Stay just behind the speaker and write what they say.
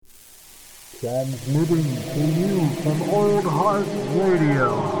Transmitting to you from Old Heart Radio.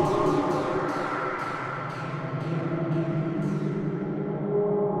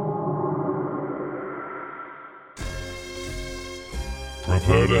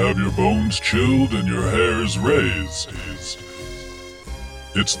 Prepare to have your bones chilled and your hairs raised.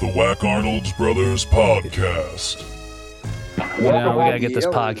 It's the Whack Arnold's Brothers podcast. We gotta get this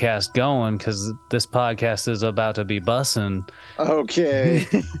podcast going because this podcast is about to be bussin'. Okay.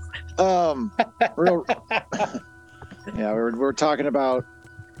 We're talking about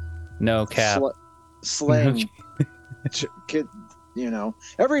no cap slang.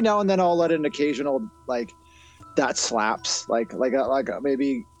 Every now and then I'll let an occasional like that slaps like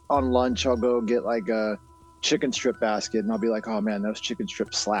maybe on lunch I'll go get like a chicken strip basket and I'll be like, oh man, those chicken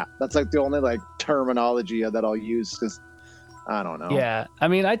strips slap. That's like the only like terminology that I'll use because I don't know. Yeah, I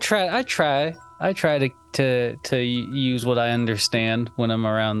mean, I try to use what I understand when I'm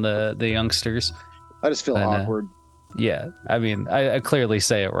around the youngsters. I just feel awkward. Yeah, I mean, I clearly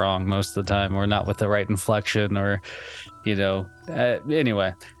say it wrong most of the time, or not with the right inflection, or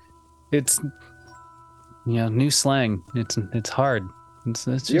anyway, it's new slang. It's hard. It's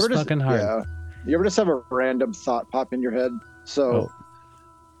just fucking hard. Yeah. You ever just have a random thought pop in your head? So,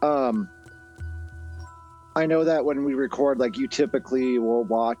 I know that when we record, like you typically will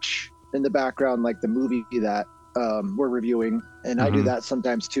watch in the background, like the movie that we're reviewing. And I do that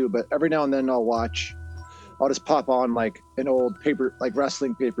sometimes too, but every now and then I'll just pop on like an old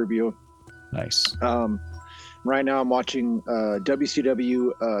wrestling pay-per-view. Nice. Right now I'm watching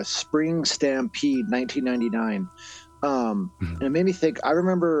WCW Spring Stampede 1999. And it made me think, I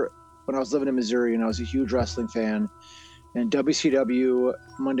remember when I was living in Missouri and I was a huge wrestling fan, and WCW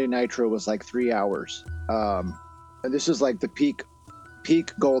Monday Nitro was like 3 hours. And this is like the peak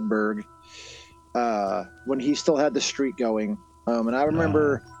Goldberg when he still had the streak going. And I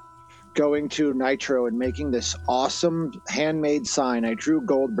remember going to Nitro and making this awesome handmade sign. I drew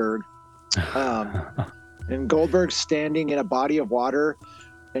Goldberg. And Goldberg's standing in a body of water,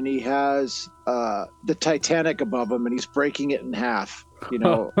 and he has the Titanic above him, and he's breaking it in half.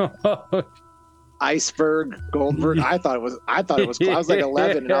 Iceberg Goldberg. I thought it was. I was like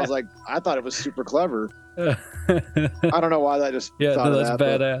 11, and I was like, I thought it was super clever. I don't know why that just. Yeah, thought no, that's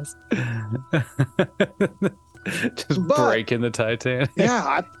badass. Just breaking the Titanic.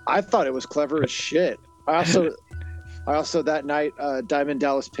 Yeah, I thought it was clever as shit. I also that night, Diamond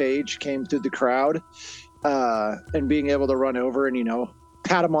Dallas Page came through the crowd, and being able to run over and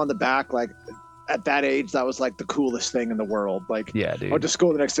pat him on the back, like at that age, that was like the coolest thing in the world. Like, yeah, dude. I went to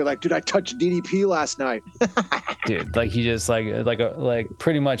school the next day, like, dude, I touched DDP last night. Dude, like he just like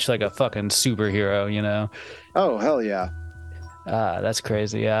pretty much like a fucking superhero, Oh hell yeah. That's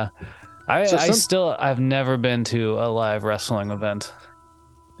crazy. Yeah. I've never been to a live wrestling event.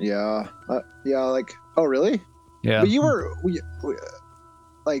 Yeah. Like, oh really? Yeah. But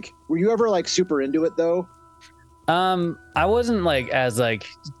were you ever like super into it though? I wasn't like as like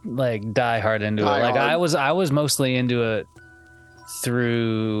die hard into it. Like I was mostly into it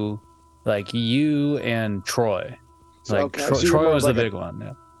through like you and Troy. Like okay. Troy was the big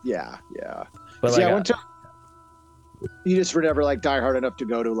one. Yeah. But see, I went to. You just were never like die hard enough to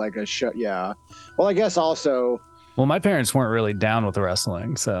go to like a show. Yeah. Well, I guess also. Well, my parents weren't really down with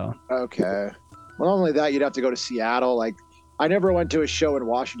wrestling, so. Okay. Well, not only that, you'd have to go to Seattle. Like, I never went to a show in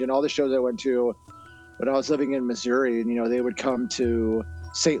Washington. All the shows I went to when I was living in Missouri, and they would come to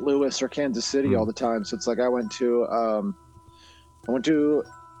St. Louis or Kansas City all the time. So it's like I went to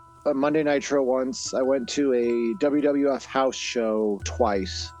a Monday Nitro once. I went to a WWF house show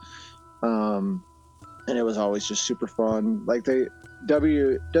twice, and it was always just super fun. Like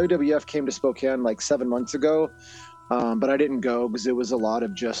WWF came to Spokane like 7 months ago, but I didn't go because it was a lot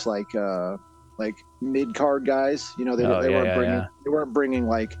of just like mid card guys. They weren't bringing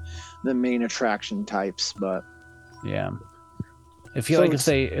like the main attraction types, but yeah. I feel like if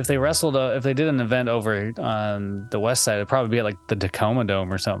they wrestled if they did an event over on the west side, it'd probably be at like the Tacoma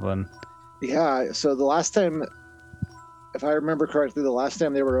Dome or something. Yeah. So the last time, if I remember correctly, the last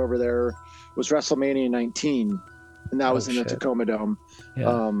time they were over there was WrestleMania 19, and that was in the Tacoma Dome.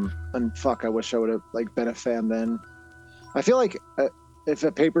 Yeah. And fuck, I wish I would have like been a fan then. I feel like if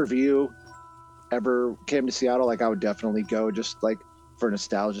a pay-per-view ever came to Seattle, like I would definitely go just like for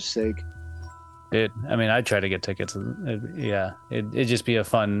nostalgia's sake. I mean, I'd try to get tickets. It'd just be a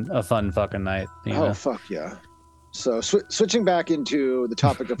fun fucking night. Oh, fuck yeah. So switching back into the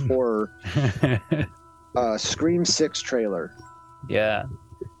topic of horror, Scream 6 trailer. Yeah.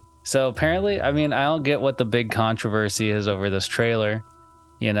 So apparently, I mean, I don't get what the big controversy is over this trailer.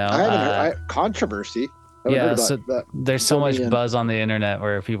 I haven't heard controversy. Yeah, so there's so much buzz on the internet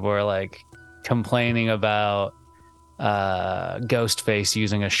where people are like, complaining about Ghostface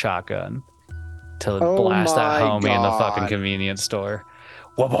using a shotgun to blast that homie in the fucking convenience store.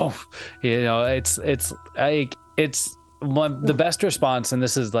 Whoa, you know, it's like the best response, and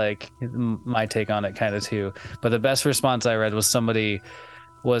this is like my take on it kind of too, but the best response I read was somebody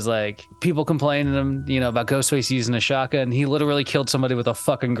was like, people complaining to him, you know, about Ghostface using a shotgun, and he literally killed somebody with a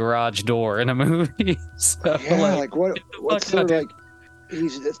fucking garage door in a movie. So yeah, like what's the,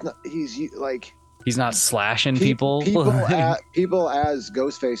 like he's not slashing people. People as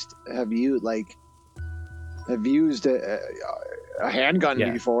Ghostface have used a handgun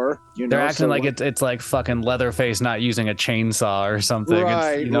before. You know, they're acting like it's like fucking Leatherface not using a chainsaw or something.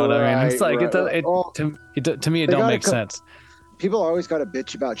 Right, you know what I mean? It's like right. to me it don't make sense. People always got to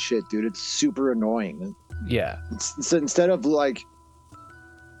bitch about shit, dude. It's super annoying. Yeah. So instead of like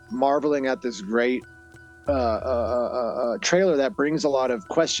marveling at this great trailer that brings a lot of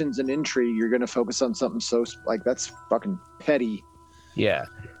questions and intrigue, you're going to focus on something so like that's fucking petty. Yeah.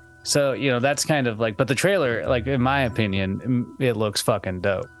 So, you know, that's kind of like, but the trailer, like in my opinion, it looks fucking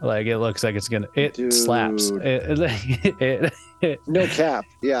dope. Like it looks like it's gonna, Dude. slaps. No cap.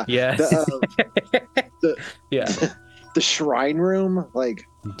 Yeah. Yeah. Yeah. The shrine room, like,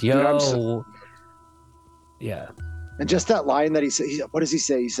 yo. Yeah. And just that line that he said, what does he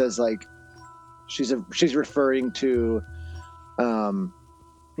say? He says like, she's referring to,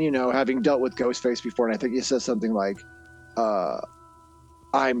 you know, having dealt with Ghostface before, and I think he says something like,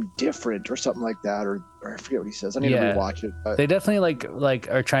 I'm different or something like that, or I forget what he says. I need to rewatch it. But. They definitely like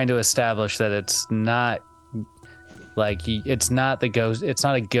are trying to establish that it's not like it's not a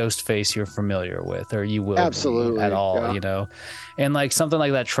ghost face you're familiar with or you will absolutely at all, you know. And like something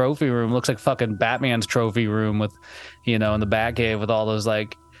like that trophy room looks like fucking Batman's trophy room with, you know, in the Batcave with all those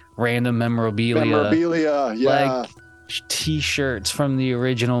like random memorabilia, yeah, like t-shirts from the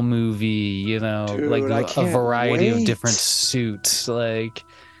original movie, you know. Dude, like a variety of different suits. Like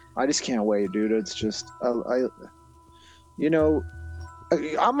I just can't wait, dude. It's just you know,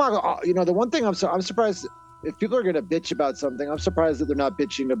 I'm not, you know, the one thing I'm surprised if people are going to bitch about something, I'm surprised that they're not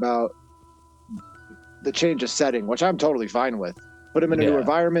bitching about the change of setting, which I'm totally fine with. Put them in a new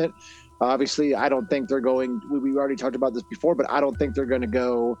environment. Obviously, I don't think they're going, we already talked about this before, but I don't think they're going to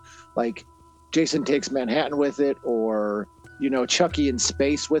go like Jason Takes Manhattan with it, or, you know, Chucky in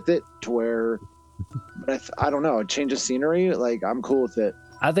space with it, to where, but I don't know, a change of scenery, like I'm cool with it.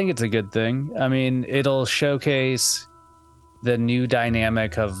 I think it's a good thing. I mean, it'll showcase the new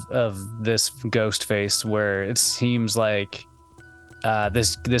dynamic of this Ghostface, where it seems like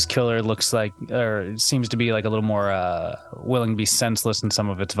this killer looks like, or seems to be like a little more willing to be senseless in some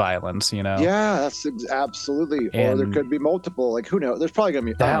of its violence, you know. Yeah, that's absolutely. And or there could be multiple, like, who knows, there's probably gonna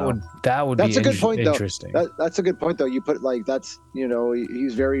be that would that's be a good point though. Interesting. That's a good point though. You put like, that's, you know,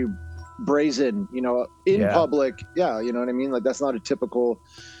 he's very brazen, you know, in public. Yeah, you know what I mean? Like that's not a typical,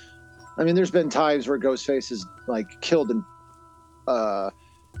 I mean, there's been times where Ghostface is like killed in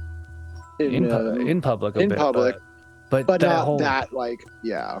public, but that not whole, that, like,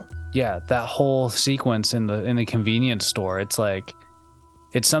 that whole sequence in the convenience store, it's like,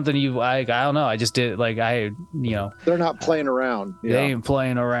 it's something I don't know, I just did, like, you know, they're not playing around. They ain't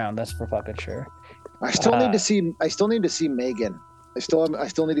playing around, that's for fucking sure. I still need to see Megan. I still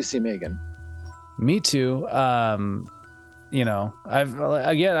need to see Megan. Me too. You know,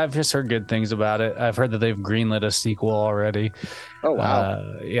 I've just heard good things about it. I've heard that they've greenlit a sequel already. Oh wow.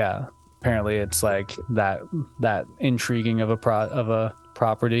 Yeah. Apparently it's like that intriguing of a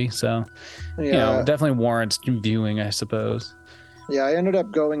property. So, you know, definitely warrants viewing, I suppose. Yeah, I ended up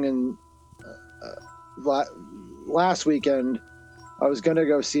going in last weekend. I was going to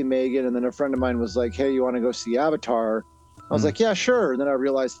go see Megan, and then a friend of mine was like, hey, you want to go see Avatar? I was like, yeah, sure. And then I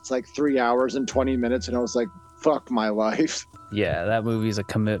realized it's like 3 hours and 20 minutes, and I was like, fuck my life. Yeah, that movie's a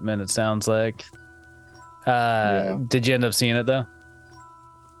commitment, it sounds like. Did you end up seeing it though?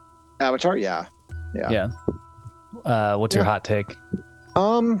 Avatar, yeah. What's your hot take?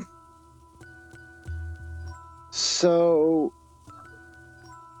 So,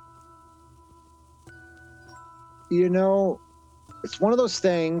 you know, it's one of those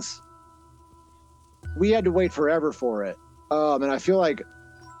things, we had to wait forever for it, and I feel like,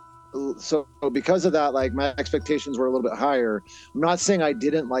 so because of that, like, my expectations were a little bit higher. I'm not saying I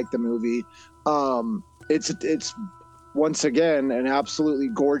didn't like the movie. It's once again an absolutely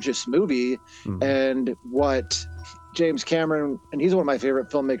gorgeous movie. Mm-hmm. And what James Cameron, and he's one of my favorite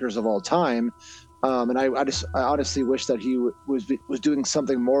filmmakers of all time, and I honestly wish that he was doing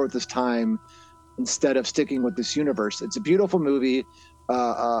something more with his time instead of sticking with this universe. It's a beautiful movie.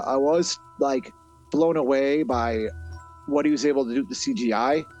 I was like blown away by what he was able to do with the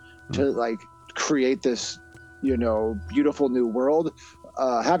CGI. to like create this, beautiful new world.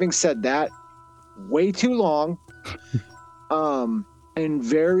 Having said that, way too long, and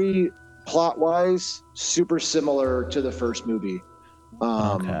very plot-wise super similar to the first movie.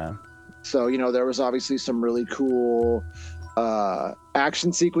 Okay. So there was obviously some really cool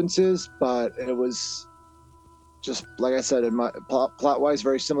action sequences, but it was just like I said, in my plot-wise,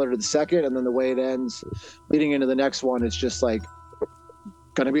 very similar to the second, and then the way it ends, leading into the next one, it's just like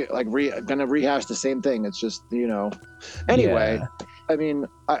gonna be like gonna rehash the same thing. It's just Anyway, Yeah. I mean,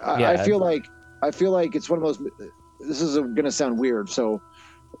 I feel like it's one of those. This is gonna sound weird, so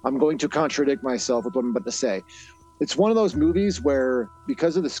I'm going to contradict myself with what I'm about to say. It's one of those movies where,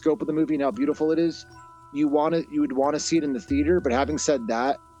 because of the scope of the movie and how beautiful it is, you would want to see it in the theater. But having said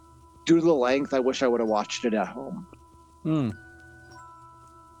that, due to the length, I wish I would have watched it at home.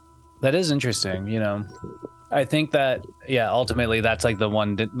 That is interesting. I think that ultimately that's like the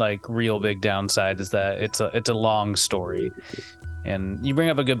one like real big downside is that it's a long story. And you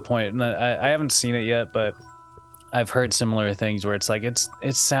bring up a good point. And I haven't seen it yet, but I've heard similar things where it's like it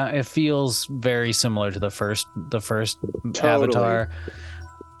feels very similar to the first Totally. Avatar.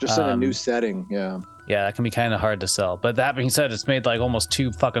 Just in a new setting, yeah. Yeah, that can be kind of hard to sell. But that being said, it's made like almost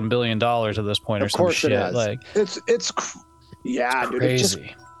 $2 fucking billion at this point, or Of some course shit. it has. Like it's yeah, dude. It's just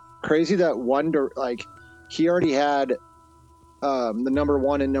crazy. crazy that he already had the number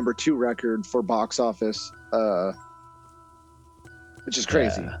 1 and number 2 record for box office, which is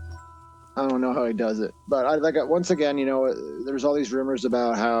crazy. Yeah. I don't know how he does it, but once again, there's all these rumors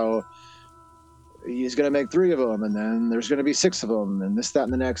about how he's going to make 3 of them, and then there's going to be 6 of them, and this, that,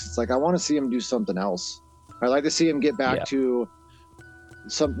 and the next. It's like, I want to see him do something else. I'd like to see him get back to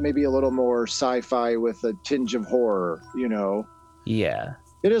maybe a little more sci-fi with a tinge of horror. Yeah.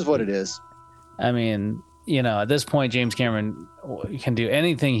 It is what it is. I mean, at this point, James Cameron can do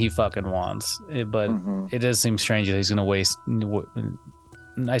anything he fucking wants. But it does seem strange that he's going to waste.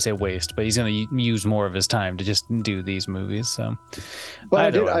 I say waste, but he's going to use more of his time to just do these movies. So,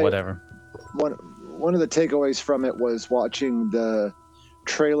 But whatever. One of the takeaways from it was watching the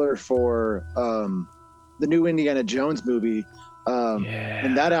trailer for the new Indiana Jones movie,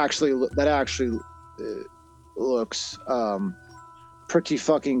 and that actually looks pretty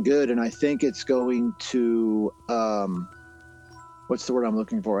fucking good. And I think it's going to what's the word I'm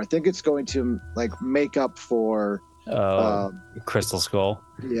looking for? I think it's going to like make up for Crystal Skull.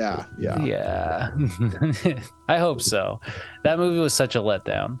 Yeah. I hope so. That movie was such a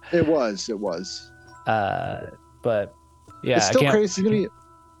letdown. It was. But yeah, it's still crazy to me.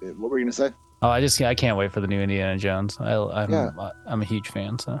 What were you gonna say? Oh, I can't wait for the new Indiana Jones. I'm a huge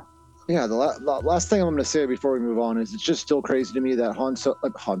fan. So yeah, the last thing I'm gonna say before we move on is it's just still crazy to me that Han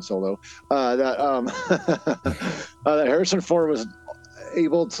Solo, that Harrison Ford was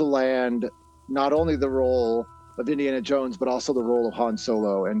able to land not only the role of Indiana Jones but also the role of Han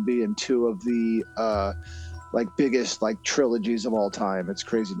Solo and be in 2 of the biggest trilogies of all time. It's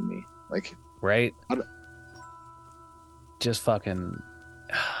crazy to me. Right? Just fucking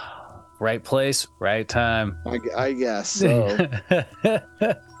right place, right time. I guess so. But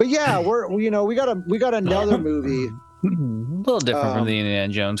yeah, we got another movie. A little different from the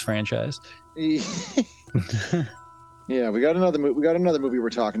Indiana Jones franchise. Yeah, we got another movie we're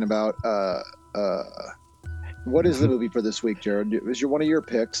talking about. What is the movie for this week, Jared? Is one of your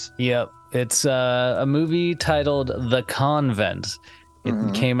picks? Yep, it's a movie titled The Convent.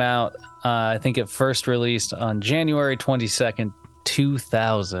 It came out. I think it first released on January 22nd,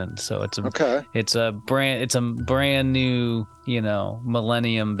 2000. So it's a brand new,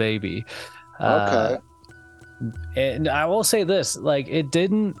 millennium baby. Okay. And I will say this, it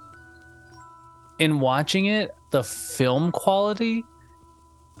didn't. In watching it, the film quality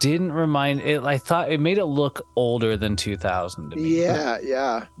didn't remind it. I thought it made it look older than 2000 to me. Yeah.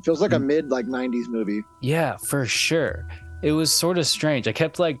 It feels like a mid 90s movie. Yeah, for sure. It was sort of strange. I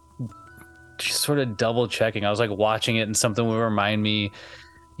kept sort of double checking. I was watching it and something would remind me,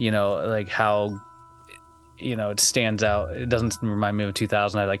 how, it stands out. It doesn't remind me of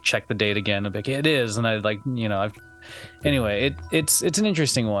 2000. I check the date again. I'm it is. And anyway, it's an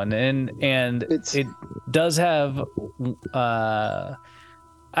interesting one. And it does have,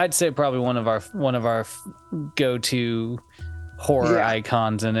 I'd say probably one of our go-to horror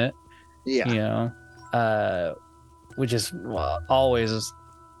icons in it. Yeah. Which is always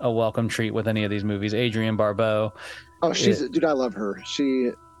a welcome treat with any of these movies. Adrienne Barbeau. Oh, dude, I love her.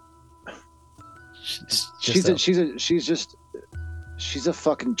 She's a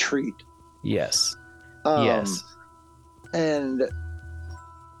fucking treat. Yes. Yes. And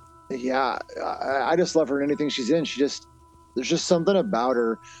yeah, I just love her in anything she's in. there's just something about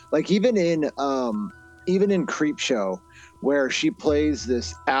her. Like even in Creepshow, where she plays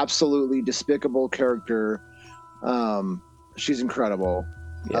this absolutely despicable character, she's incredible.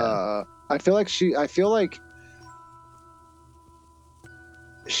 Yeah. I feel like she's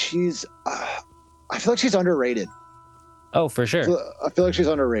underrated. Oh, for sure. I feel like she's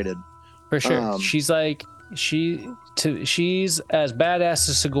underrated. For sure. She's like she's as badass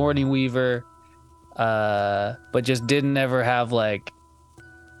as Sigourney Weaver, but just didn't ever have like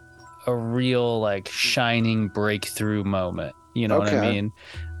a real like shining breakthrough moment. You know what I mean?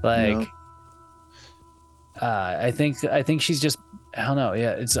 Like I think she's just, I don't know.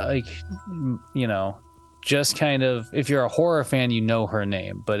 Yeah, it's like, you know, just kind of, if you're a horror fan, you know her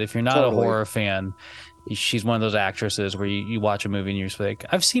name, but if you're not a horror fan, she's one of those actresses where you watch a movie and you're just like,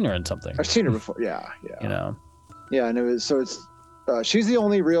 I've seen her in something. I've seen her before. Yeah. You know? Yeah. And it's she's the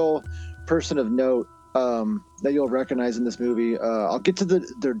only real person of note that you'll recognize in this movie. I'll get to the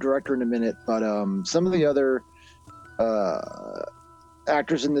director in a minute, but some of the other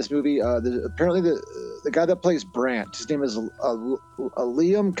actors in this movie, apparently the guy that plays Brant, his name is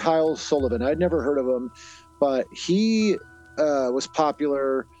Liam Kyle Sullivan. I'd never heard of him, but he was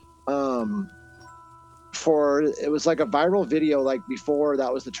popular for, it was like a viral video, like before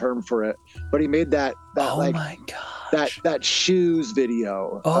that was the term for it, but he made that oh like my gosh. that shoes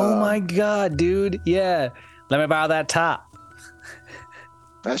video. Oh my god, dude. Yeah, let me borrow that top.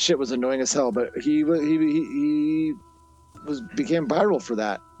 That shit was annoying as hell, but he became viral for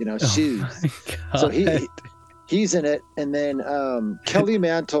that, you know, shoes. So he's in it. And then Kelly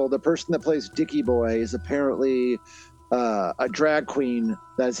Mantle, the person that plays Dickie Boy, is apparently a drag queen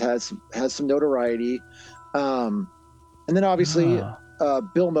that has some notoriety. And then obviously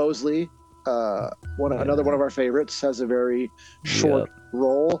Bill Moseley, another one of our favorites, has a very short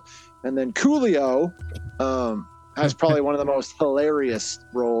role. And then Coolio has probably one of the most hilarious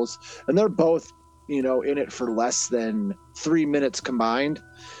roles. And they're both, you know, in it for less than 3 minutes combined.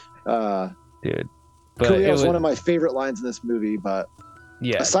 Dude, Coolio's one of my favorite lines in this movie, but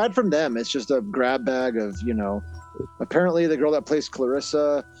yeah, aside from them, it's just a grab bag of, you know, apparently the girl that plays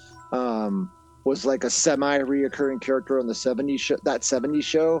Clarissa was like a semi-reoccurring character on the 70s show, that 70s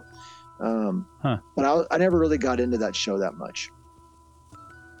show. But I never really got into that show that much.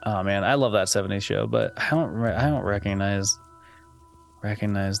 Oh man, I love that 70s show, but I don't recognize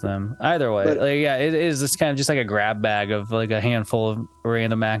them either way. But, like, yeah, it is. It's kind of just like a grab bag of like a handful of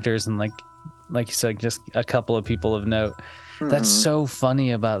random actors and like you said, just a couple of people of note. Mm-hmm. That's so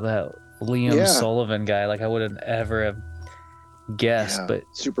funny about that Liam Sullivan guy. Like I wouldn't ever have guessed, but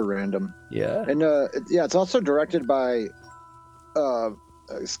super random. Yeah, and it's also directed by a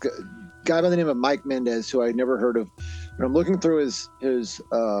guy by the name of Mike Mendez, who I never heard of. And I'm looking through his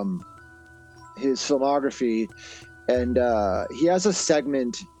filmography. And he has a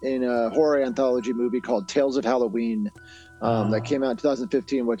segment in a horror anthology movie called Tales of Halloween that came out in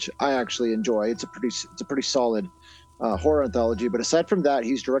 2015, which I actually enjoy. It's a pretty solid horror anthology. But aside from that,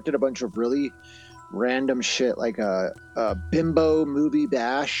 he's directed a bunch of really random shit, like a Bimbo movie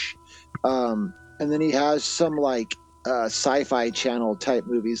bash, and then he has some like sci-fi channel type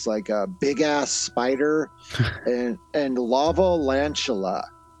movies like Big Ass Spider and Lava Lantula.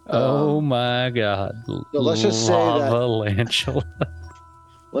 Oh my god. So let's just say Lantula.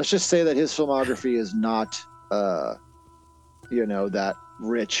 Let's just say that his filmography is not you know, that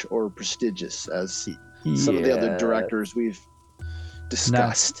rich or prestigious as some of the other directors we've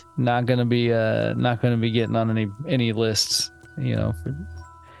discussed. Not gonna be getting on any lists, you know,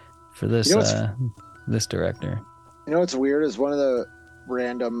 for this this director. You know what's weird is one of the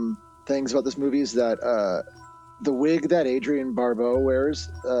random things about this movie is that the wig that Adrienne Barbeau wears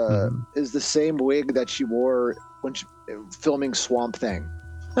is the same wig that she wore when filming Swamp Thing.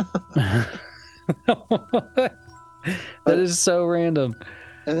 That is so random.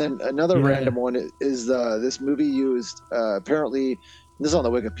 And then another random one is this movie used apparently, this is on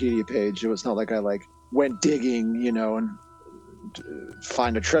the Wikipedia page, so it's not like I like went digging, you know, and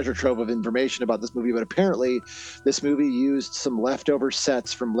find a treasure trove of information about this movie, but apparently this movie used some leftover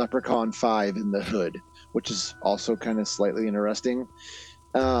sets from Leprechaun 5 in the hood, which is also kind of slightly interesting.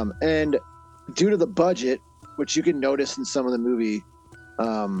 And due to the budget, which you can notice in some of the movie,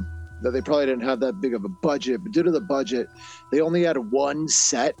 that they probably didn't have that big of a budget, but due to the budget, they only had one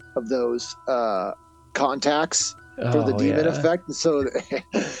set of those contacts for the demon effect. And so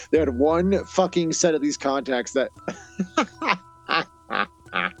they had one fucking set of these contacts that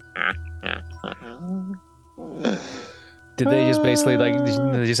did they just basically like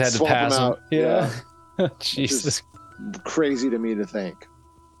they just had to pass them? Yeah. Jesus. Crazy to me to think.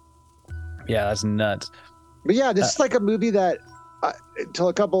 Yeah, that's nuts. But yeah, this is like a movie that until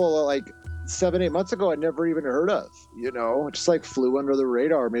a couple of like 7-8 months ago I never even heard of. You know, it just like flew under the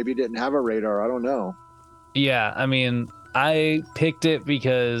radar. Maybe it didn't have a radar. I don't know. Yeah, I mean, I picked it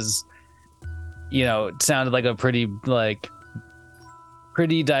because, you know, it sounded like a pretty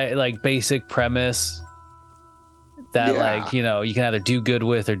basic premise that like, you know, you can either do good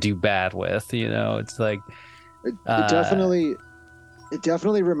with or do bad with. You know, it's like it definitely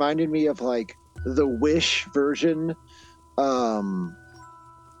reminded me of like the Wish version of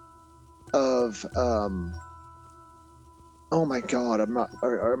oh my god, am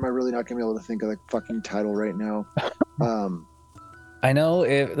I really not gonna be able to think of the fucking title right now? I know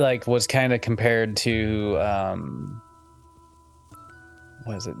it like was kind of compared to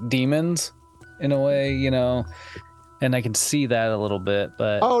what is it, Demons in a way, you know, and I can see that a little bit,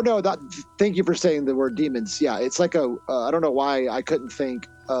 but oh no, thank you for saying the word Demons. Yeah, it's like a I don't know why I couldn't think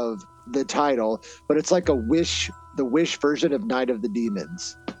of the title, but it's like the Wish version of Night of the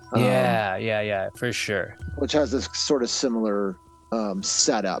Demons. Yeah, for sure. Which has this sort of similar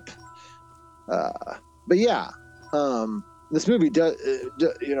setup. But yeah, this movie does,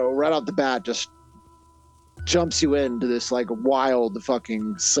 you know, right off the bat, just jumps you into this like wild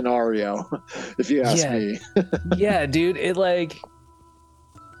fucking scenario, if you ask me. Yeah, dude, it like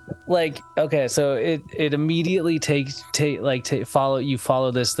okay, so it immediately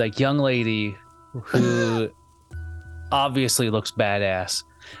follow this like young lady who obviously looks badass.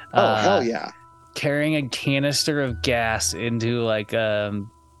 Oh hell yeah! Carrying a canister of gas into like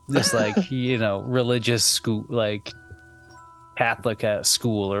this like you know religious school, like Catholic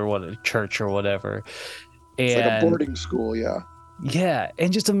school or what, church or whatever. And it's like a boarding school, yeah,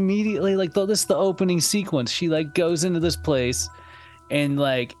 and just immediately like this is the opening sequence. She like goes into this place and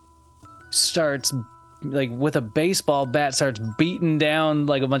like starts like with a baseball bat starts beating down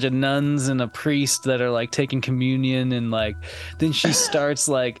like a bunch of nuns and a priest that are like taking communion, and like then she starts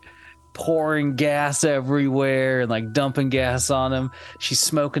like pouring gas everywhere and like dumping gas on them. She's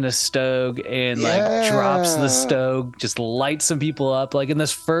smoking a stove and like drops the stove, just lights some people up. Like in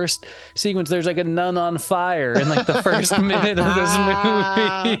this first sequence, there's like a nun on fire in like the first minute of this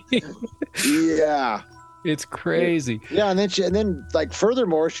movie. Yeah. It's crazy. Yeah, and then like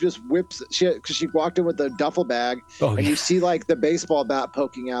furthermore, she just whips because she walked in with a duffel bag, you see like the baseball bat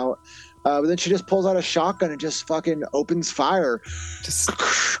poking out. But then she just pulls out a shotgun and just fucking opens fire. Just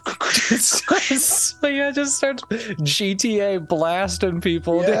starts GTA blasting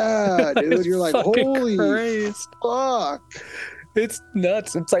people. Yeah, dude, you're like, holy Christ. Fuck. It's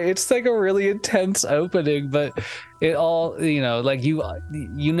nuts. It's like a really intense opening, but it all, you know, like you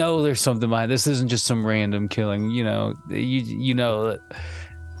know there's something behind this. Isn't just some random killing, you know. You know that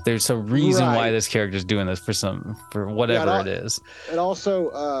there's a reason why this character's doing this for whatever it is. And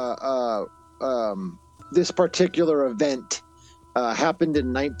also this particular event happened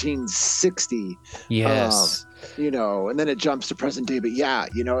in 1960. Yes. You know, and then it jumps to present day, but yeah,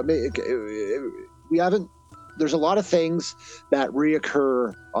 you know, we haven't. There's a lot of things that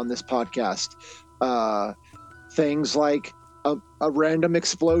reoccur on this podcast. Things like a random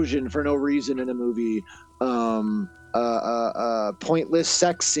explosion for no reason in a movie, pointless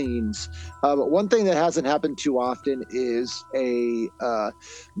sex scenes. But one thing that hasn't happened too often is a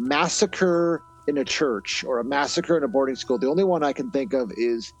massacre in a church or a massacre in a boarding school. The only one I can think of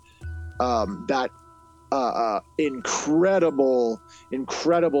is that incredible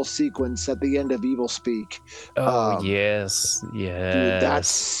sequence at the end of Evil Speak. Yes. Dude, that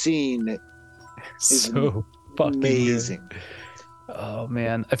scene is so fucking amazing. Good. Oh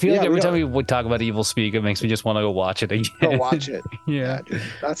man, I feel like every time we talk about Evil Speak, it makes me just want to go watch it again. Go watch it. Yeah, dude.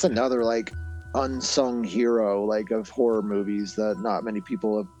 That's another like unsung hero like of horror movies that not many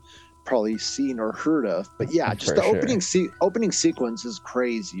people have probably seen or heard of. But yeah, just the opening sequence is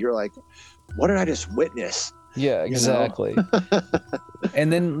crazy. You're like, what did I just witness? Yeah, exactly.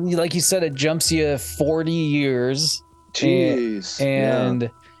 And then, like you said, it jumps you 40 years. Jeez.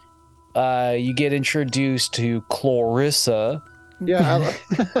 And you get introduced to Clarissa. Yeah,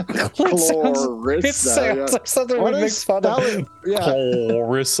 Clarissa. It sounds like something we make fun of. Yeah.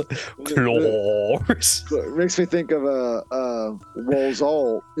 Clarissa. It makes me think of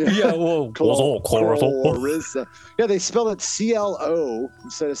Wolzol. Yeah, Clarissa. Yeah, they spell it CLO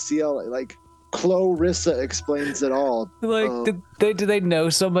instead of CL. Like Clarissa explains it all. Like, did they know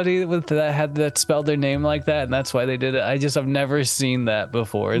somebody that spelled their name like that, and that's why they did it? I've never seen that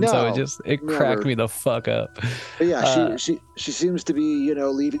before, and so it cracked me the fuck up. But yeah, she seems to be, you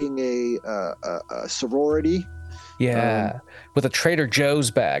know, leading a sorority. Yeah, with a Trader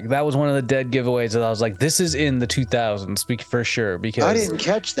Joe's bag. That was one of the dead giveaways that I was like, this is in the 2000s for sure. Because I didn't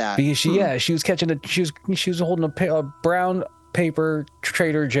catch that. Because she was catching she was holding a brown paper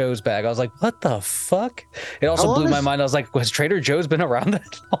Trader Joe's bag. I was like, what the fuck? It also blew my mind. I was like, has Trader Joe's been around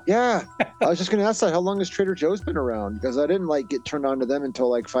that long? Yeah, I was just gonna ask that. How long has Trader Joe's been around? Because I didn't get turned on to them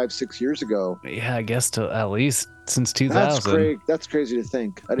until 5-6 years ago. Yeah, I guess at least since 2000. That's crazy to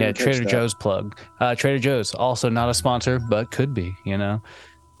think. I didn't catch Trader that. Joe's plug. Trader Joe's, also not a sponsor, but could be. Get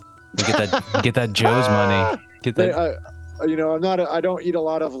that Joe's money. Get that. I don't eat a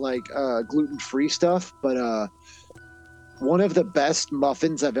lot of gluten-free stuff, but one of the best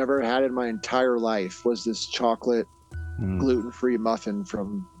muffins I've ever had in my entire life was this chocolate gluten-free muffin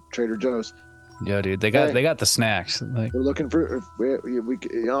from Trader Joe's. Yeah, dude, they got the snacks. We're looking for if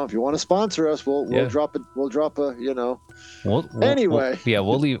you want to sponsor us, we'll drop a anyway.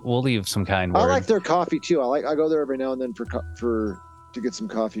 We'll leave some kind word. I like their coffee too. I go there every now and then to get some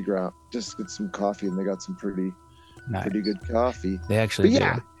coffee just get some coffee, and they got some pretty good coffee. They actually do.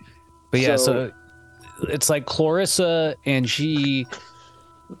 But so it's like Clarissa, and she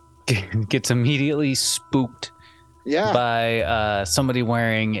gets immediately spooked by somebody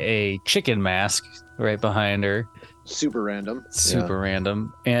wearing a chicken mask right behind her. Super random.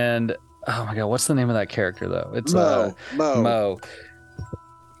 And oh my god, what's the name of that character though? It's Mo.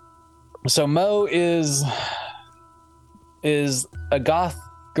 So Mo is a goth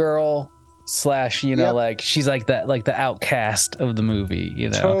girl / she's like that, like the outcast of the movie,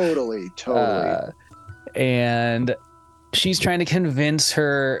 Totally. And she's trying to convince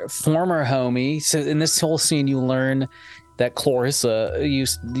her former homie. So in this whole scene, you learn that Clarissa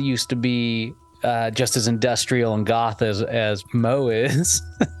used to be just as industrial and goth as Mo is.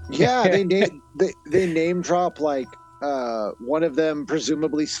 Yeah, they name drop one of them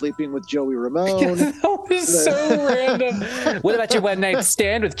presumably sleeping with Joey Ramone. That was so random. What about your one night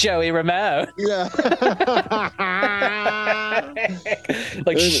stand with Joey Ramone? Yeah.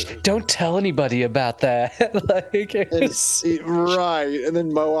 Don't tell anybody about that. Right. And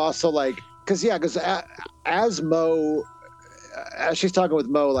then Mo also because as Mo, as she's talking with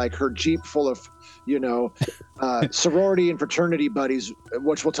Mo, her Jeep full of sorority and fraternity buddies,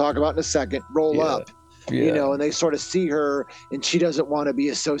 which we'll talk about in a second, roll up. And they sort of see her, and she doesn't want to be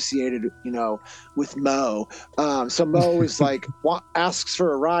associated, with Mo. So Mo is asks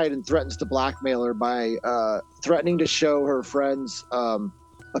for a ride and threatens to blackmail her by threatening to show her friends a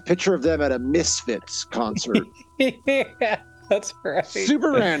picture of them at a Misfits concert. Yeah, that's right.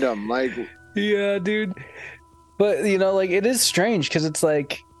 Super random. Yeah, dude. But, it is strange because it's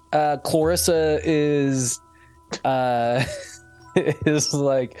Clarissa is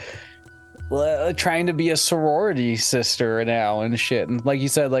trying to be a sorority sister now and shit, and like you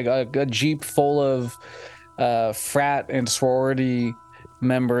said, a Jeep full of frat and sorority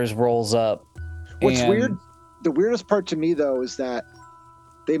members rolls up. What's weird, the weirdest part to me though, is that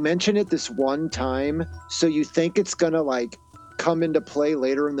they mention it this one time, so you think it's gonna come into play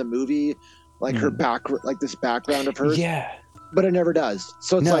later in the movie, her this background of hers. Yeah, but it never does.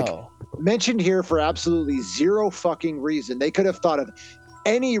 So it's mentioned here for absolutely zero fucking reason. They could have thought of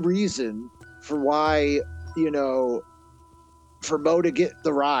any reason for why, for Mo to get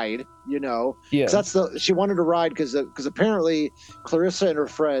the ride, she wanted to ride because apparently Clarissa and her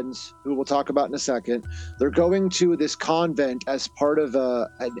friends, who we'll talk about in a second, they're going to this convent as part of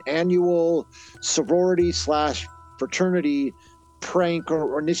an annual sorority / fraternity prank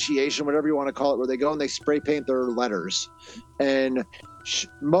or initiation, whatever you want to call it, where they go and they spray paint their letters. And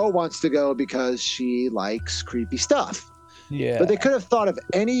Mo wants to go because she likes creepy stuff. Yeah. But they could have thought of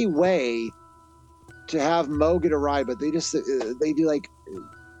any way to have Mo get a ride, but they just they do I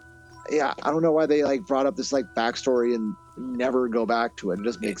don't know why they brought up this backstory and never go back to it. It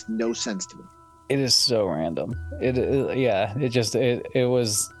just makes no sense to me. It is so random. It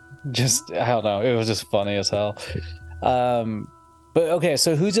was just, I don't know, it was just funny as hell. But okay,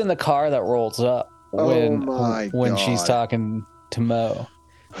 so who's in the car that rolls up when she's talking to Mo?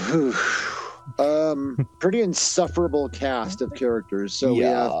 Pretty insufferable cast of characters. So we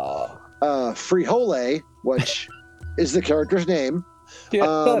have Frijole, which is the character's name.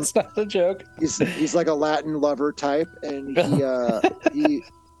 Yeah, that's not a joke. He's like a Latin lover type, and he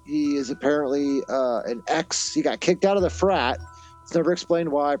is apparently an ex. He got kicked out of the frat. It's never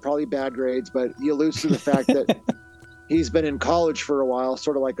explained why. Probably bad grades, but he alludes to the fact that he's been in college for a while,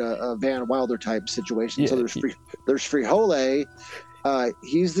 sort of like a Van Wilder type situation. Yeah, so there's Frijole.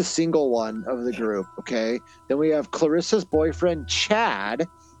 He's the single one of the group. Okay. Then we have Clarissa's boyfriend, Chad.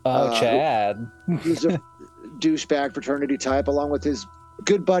 Chad. He's a douchebag fraternity type, along with his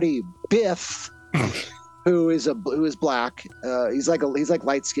good buddy, Biff. who is black. He's like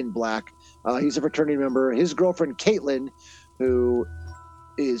light skinned black. He's a fraternity member. His girlfriend Caitlin, who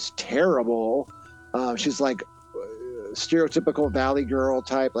is terrible. She's like stereotypical Valley girl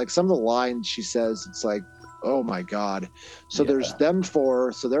type. Like some of the lines she says, it's like, oh my god. So there's them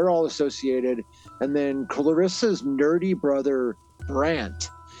four. So they're all associated, and then Clarissa's nerdy brother Brant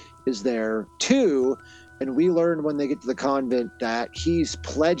is there too. And we learn when they get to the convent that he's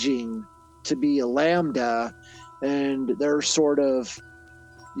pledging to be a Lambda, and they're sort of,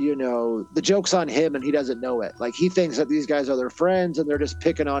 the joke's on him and he doesn't know it. Like he thinks that these guys are their friends and they're just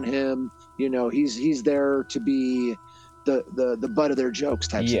picking on him. He's there to be the butt of their jokes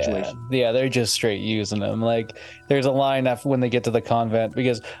type situation. Yeah, they're just straight using him. Like there's a line after when they get to the convent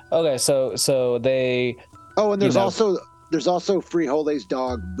because so they. Oh, and there's also Frijole's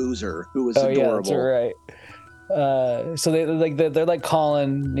dog Boozer, who is adorable. Yeah, that's right. So they're like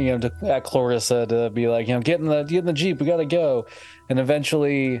calling at Clarissa to be like, get in the Jeep, we gotta go. And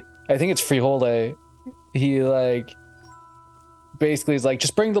eventually I think it's Frijole, he like basically is like,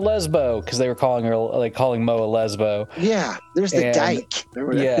 just bring the lesbo, because they were calling Mo a lesbo. Yeah, there's the dyke.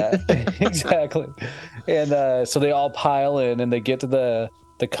 Yeah, exactly. And so they all pile in and they get to the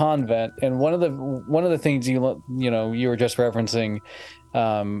convent. And one of the things you were just referencing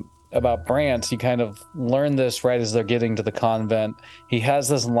about Brant, you kind of learn this right as they're getting to the convent. He has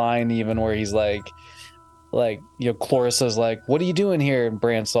this line even where he's like Clarissa's like, what are you doing here? And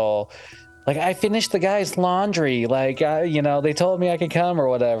Brant's all like, I finished the guy's laundry. Like, they told me I could come or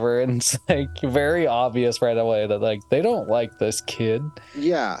whatever. And it's like very obvious right away that like they don't like this kid.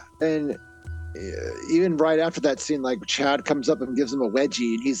 Yeah, and even right after that scene, like Chad comes up and gives him a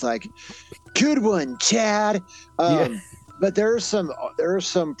wedgie, and he's like, "Good one, Chad." But there are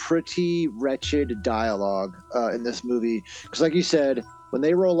some pretty wretched dialogue in this movie, because like you said, when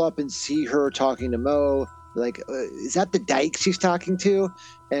they roll up and see her talking to Mo, like, is that the dyke she's talking to?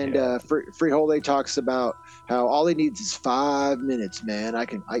 And Frijole talks about how all he needs is 5 minutes, man. I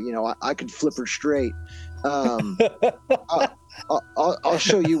could flip her straight. I'll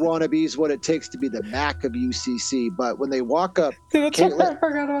show you wannabes what it takes to be the Mac of UCC. But when they walk up, I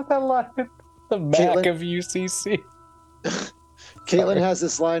forgot about that line. The Mac of UCC. Caitlin has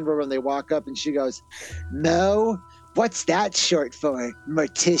this line where when they walk up and she goes, "Mo, what's that short for?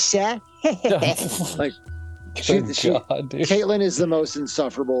 Morticia?" Like, Caitlin is the most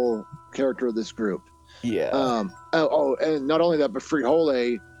insufferable character of this group. Yeah. And not only that, but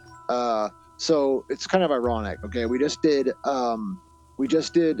Frijole. So it's kind of ironic. Okay, we just did. There are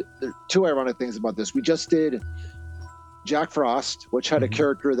two ironic things about this. We just did Jack Frost, which had a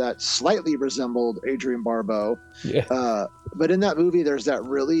character that slightly resembled Adrienne Barbeau. Yeah. But in that movie, there's that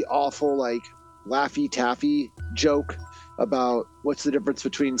really awful, like, Laffy Taffy joke about what's the difference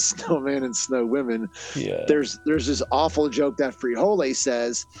between snowman and snow women. Yeah. There's this awful joke that Frijole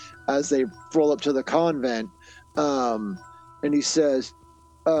says as they roll up to the convent. And he says,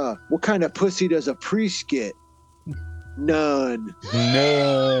 what kind of pussy does a priest get? None.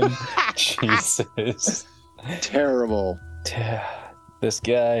 Jesus. Terrible. This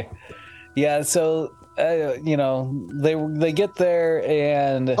guy. Yeah, so they get there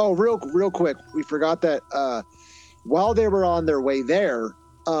and real quick, we forgot that while they were on their way there,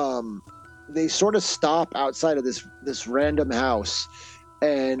 they sort of stop outside of this random house,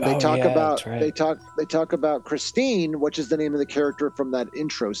 and they talk about Christine, which is the name of the character from that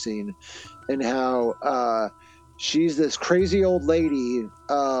intro scene, and how she's this crazy old lady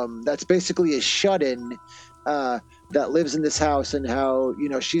that's basically a shut-in that lives in this house, and how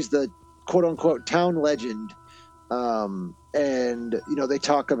she's the quote-unquote town legend, and they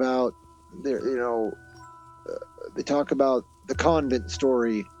talk about the convent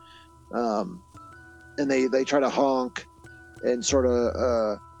story, and they try to honk and sort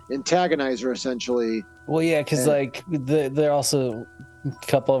of antagonize her essentially. Well, yeah, because like they're also, a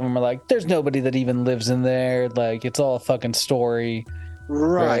couple of them are like, there's nobody that even lives in there, like it's all a fucking story.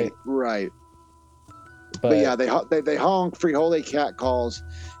 Right. But yeah, they honk. Frijole cat calls,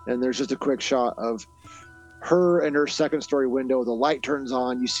 and there's just a quick shot of her and her second story window. The light turns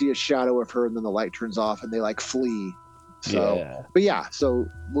on, you see a shadow of her, and then the light turns off, and they like flee. So, yeah. But yeah, so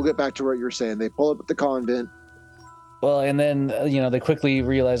we'll get back to what you're saying. They pull up at the convent. Well, and then they quickly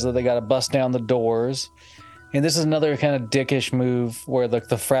realize that they got to bust down the doors, and this is another kind of dickish move where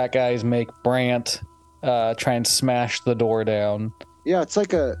the frat guys make Brant try and smash the door down. Yeah, it's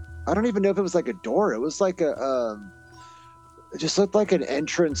like I don't even know if it was like a door. It was like it just looked like an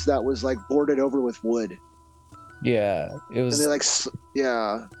entrance that was like boarded over with wood. Yeah, it was. And they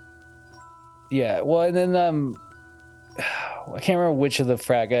Yeah, well, and then I can't remember which of the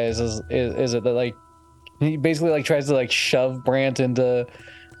frat guys is it that like he basically like tries to like shove Brant into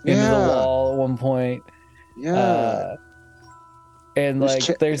the wall at one point. Yeah. And like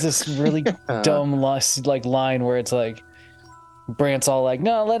there's this really dumb like line where it's like Brant's all like,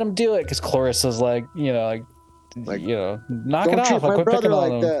 no, let him do it, because Clarissa's like, knock it off, treat I'll my quit brother picking on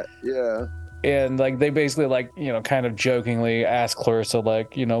like him. that. Yeah. And like they basically like, kind of jokingly ask Clarissa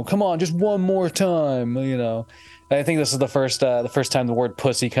like, come on, just one more time, And I think this is the first time the word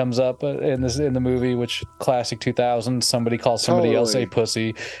pussy comes up in the movie, which classic 2000s, somebody calls somebody else a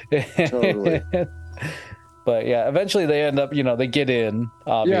pussy. Totally. But yeah, eventually they end up, they get in,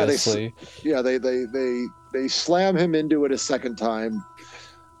 obviously. They slam him into it a second time.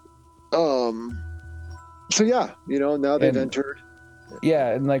 So yeah, now they've entered. Yeah,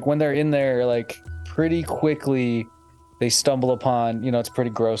 and like when they're in there, like pretty quickly they stumble upon, it's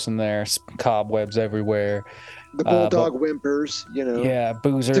pretty gross in there, cobwebs everywhere. The bulldog whimpers, Yeah,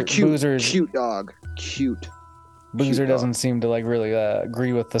 Boozer's cute dog. Cute. Boozer doesn't seem to like really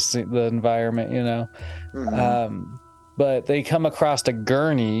agree with the environment, Mm-hmm. But they come across a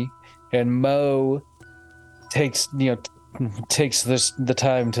gurney, and Mo takes the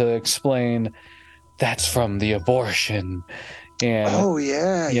time to explain that's from the abortion. And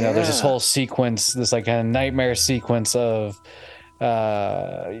there's this whole sequence, this like a nightmare sequence of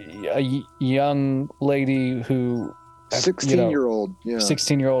a young lady who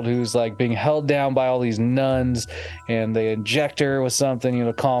 16-year-old who's like being held down by all these nuns, and they inject her with something,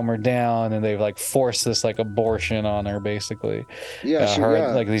 to calm her down, and they've like forced this like abortion on her, basically.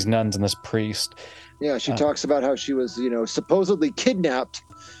 Like these nuns and this priest. Yeah, she talks about how she was, supposedly kidnapped,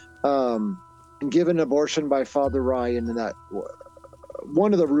 and given abortion by Father Ryan, and that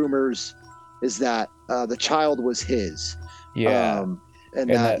one of the rumors is that the child was his. Yeah. And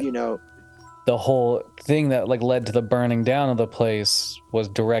that the whole thing that like led to the burning down of the place was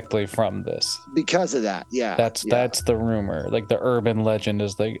directly from this. Because of that, yeah. That's the rumor, like the urban legend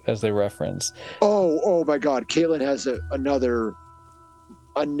as they reference. Oh my God, Caitlin has another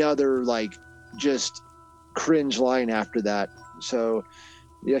like just cringe line after that. So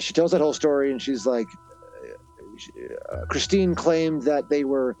yeah, she tells that whole story, and she's like, Christine claimed that they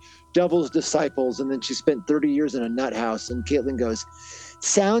were devil's disciples, and then she spent 30 years in a nut house. And Caitlin goes,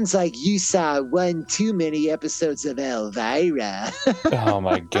 sounds like you saw one too many episodes of Elvira. Oh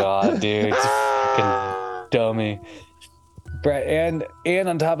my God, dude, it's a fucking dummy. And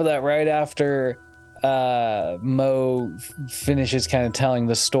on top of that, right after Mo finishes kind of telling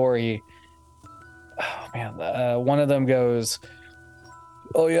the story, oh man, one of them goes,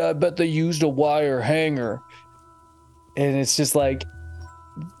 oh yeah, I bet they used a wire hanger. And it's just like,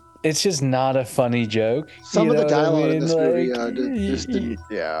 it's just not a funny joke. Some of the dialogue in this movie just didn't.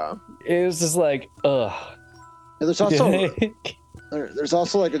 Yeah, it was just like, ugh. And there's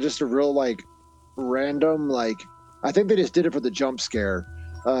also like just a real like random, like, I think they just did it for the jump scare,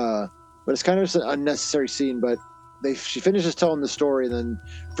 but it's kind of just an unnecessary scene. But she finishes telling the story, and then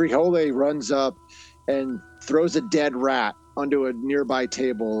Frijole runs up and throws a dead rat onto a nearby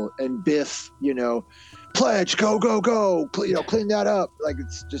table, and Biff, pledge, go, clean that up. Like,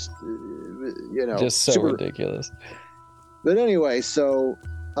 it's just, just so super ridiculous. But anyway, so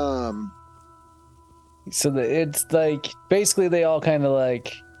it's like basically they all kind of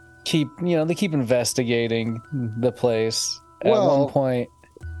like keep investigating the place at one point.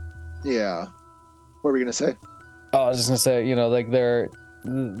 Yeah. What were we gonna say? Oh, I was just gonna say, like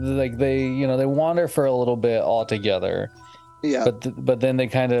they wander for a little bit all together. Yeah. But then they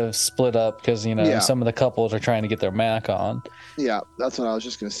kind of split up because, some of the couples are trying to get their Mac on. Yeah, that's what I was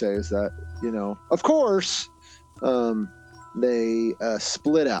just going to say, is that, of course, they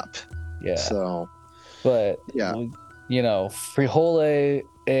split up. Yeah. So, but, yeah. Frijole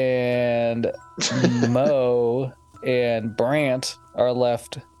and Mo and Brant are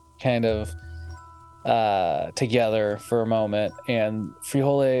left kind of together for a moment. And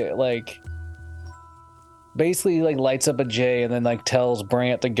Frijole, like, basically like lights up a J and then like tells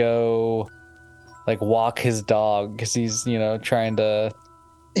Brant to go like walk his dog because he's trying to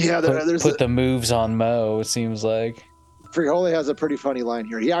put the moves on Mo, it seems like. Frijole has a pretty funny line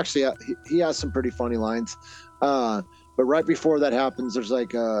here. He actually he has some pretty funny lines, but right before that happens, there's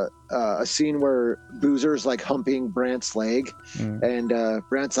like a scene where Boozer's like humping Brant's leg, and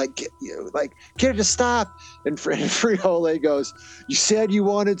Brant's like, get it to stop, and Frijole goes, you said you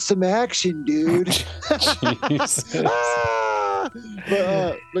wanted some action, dude. Jesus.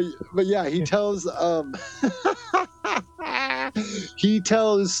 But yeah, he tells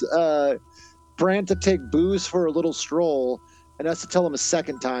Brant to take Booze for a little stroll, and has to tell him a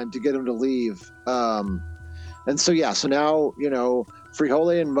second time to get him to leave. And so now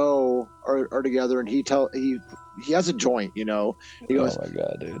Frijole and Mo are together, and he has a joint, you know. He goes, "Oh my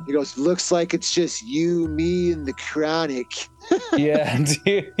god, dude!" He goes, "Looks like it's just you, me, and the Chronic." Yeah,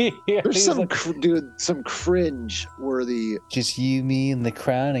 dude. There's some some cringe worthy. Just you, me, and the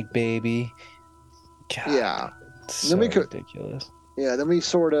Chronic, baby. God, Yeah. so ridiculous. Yeah. Then we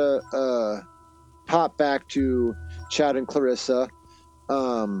sort of pop back to Chad and Clarissa,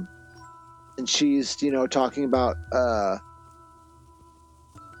 and she's talking about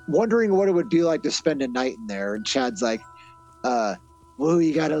wondering what it would be like to spend a night in there, and Chad's like, "Whoa,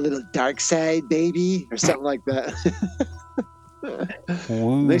 you got a little dark side, baby," or something like that.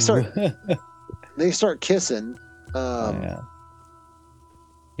 They start kissing. Yeah.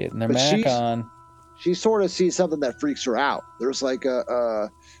 Getting their but Mac on. She sort of sees something that freaks her out. There's like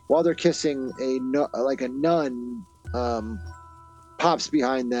while they're kissing, a nun pops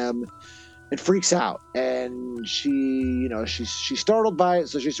behind them and freaks out, and she's startled by it,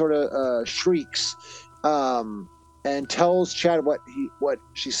 so she sort of shrieks and tells Chad what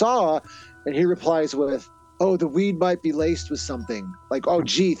she saw, and he replies with, "Oh, the weed might be laced with something." Like, "Oh,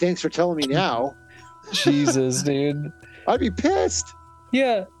 gee, thanks for telling me now." Jesus, dude. I'd be pissed.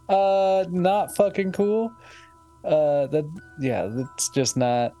 Yeah, not fucking cool. That's just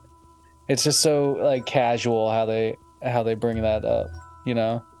not. It's just so like casual how they bring that up, you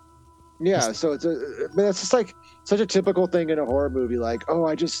know. Yeah, so it's just like such a typical thing in a horror movie. Like, "Oh,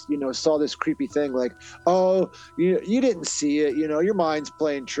 I just saw this creepy thing." Like, "Oh, you didn't see it. Your mind's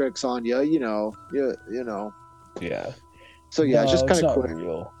playing tricks on you. Yeah. So yeah, it's just kind of quick.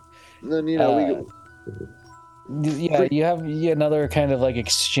 Real. And then you have another kind of like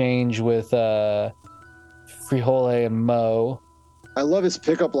exchange with Frijole and Mo. I love his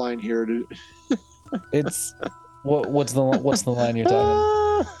pickup line here, dude. It's what's the line you're talking?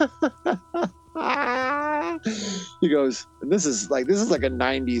 He goes, and this is like a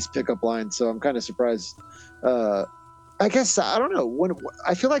 90s pickup line, so I'm kind of surprised. I guess I don't know.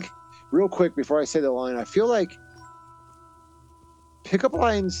 I feel like, real quick before I say the line, I feel like pickup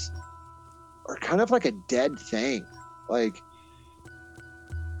lines are kind of like a dead thing. Like,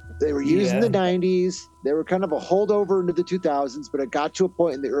 they were used in the 90s. They were kind of a holdover into the 2000s, but it got to a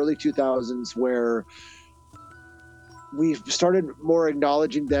point in the early 2000s where we started more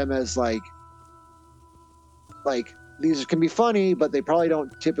acknowledging them as like these can be funny, but they probably don't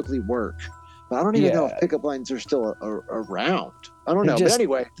typically work. But I don't even know if pickup lines are still around. I don't know. But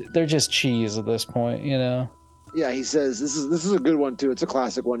anyway, they're just cheese at this point, you know. Yeah, he says this is a good one too. It's a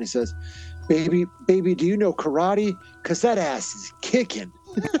classic one. He says, baby, do you know karate? 'Cause that ass is kicking."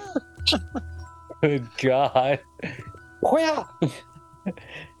 Good God.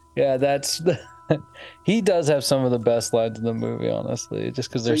 Yeah, he does have some of the best lines in the movie, honestly, just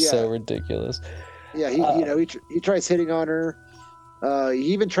because they're so ridiculous. Yeah, he tries hitting on her.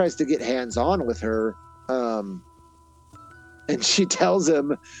 He even tries to get hands on with her, and she tells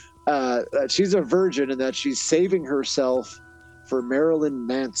him that she's a virgin and that she's saving herself for Marilyn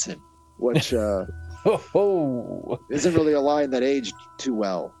Manson, which isn't really a line that aged too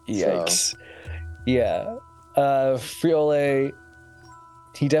well. Yikes! So. Yeah, Frijole,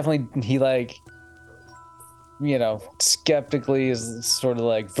 he like, skeptically is sort of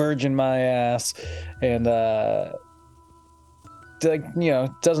like, "Virgin my ass," and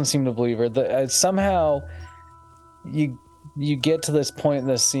doesn't seem to believe her. Somehow you get to this point in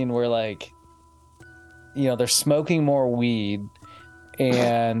this scene where, like, they're smoking more weed,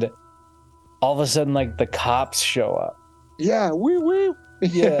 and all of a sudden, like, the cops show up. Yeah, woo.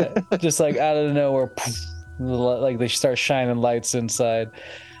 Yeah, just like out of nowhere, poof, like they start shining lights inside.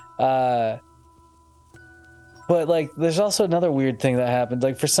 But like, there's also another weird thing that happens.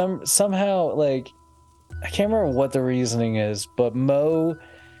 Like, for somehow, like, I can't remember what the reasoning is, but Mo,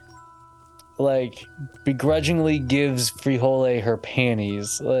 like, begrudgingly gives Frijole her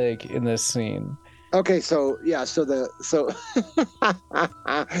panties, like, in this scene. Okay, so the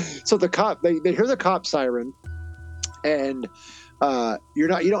cop, they hear the cop siren, and you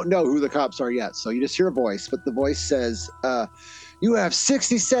don't know who the cops are yet, so you just hear a voice, but the voice says, "You have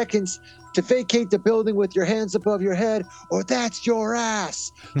 60 seconds to vacate the building with your hands above your head, or that's your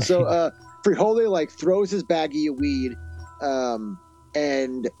ass." So Frijole like throws his baggie of weed,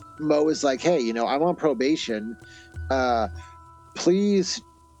 and Mo is like, "Hey, I'm on probation. Please,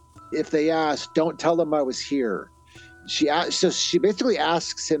 if they ask, don't tell them I was here." So she basically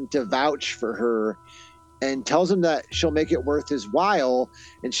asks him to vouch for her, and tells him that she'll make it worth his while.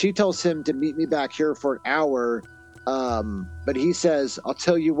 And she tells him to meet me back here for an hour. But he says, "I'll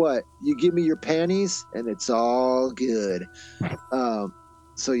tell you what, you give me your panties and it's all good."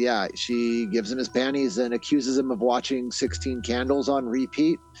 so yeah, she gives him his panties and accuses him of watching 16 Candles on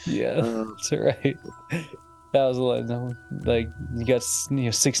repeat. Yeah, that's right. That was a lot. Like you got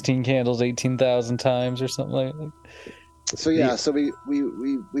 16 candles 18,000 times or something like that. So yeah, so we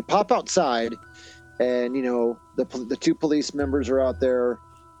pop outside, and the two police members are out there,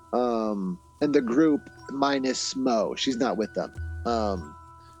 and the group minus Mo. She's not with them.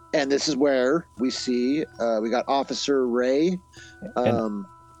 And this is where we see we got Officer Ray.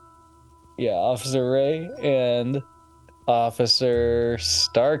 Officer Ray and Officer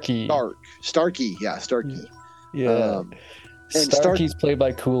Starkey. Starkey. Yeah. And Starkey's played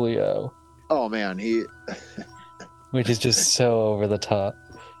by Coolio. Oh man, which is just so over the top.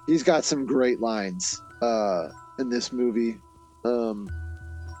 He's got some great lines in this movie.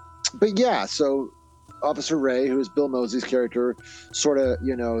 But yeah, so Officer Ray, who is Bill Moseley's character, sort of,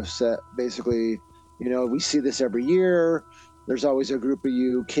 said basically, we see this every year. There's always a group of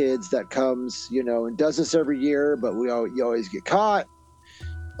you kids that comes, and does this every year, but you always get caught.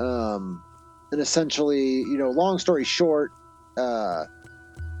 And essentially, long story short,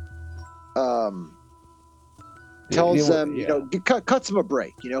 tells them, cuts them a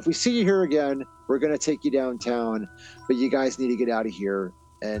break. If we see you here again, we're going to take you downtown, but you guys need to get out of here.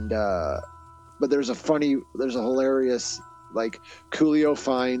 And, but there's a hilarious, like, Coolio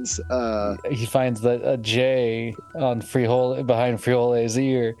finds he finds a J on behind Frijole's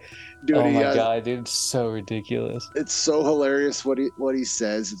ear. Dude, oh my god, dude, it's so ridiculous. It's so hilarious what he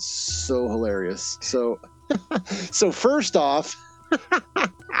says. It's so hilarious. So so first off,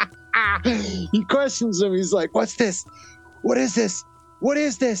 he questions him. He's like, "What's this? What is this? What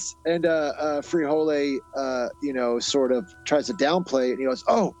is this?" And Frijole sort of tries to downplay it, and he goes,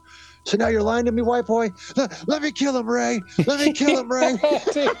 "Oh, so now you're lying to me, white boy? Let me kill him, Ray. Let me kill him, Ray."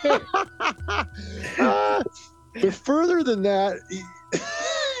 But further than that,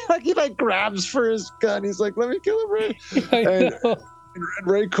 he grabs for his gun. He's like, "Let me kill him, Ray." And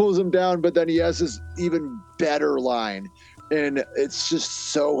Ray cools him down, but then he has this even better line. And it's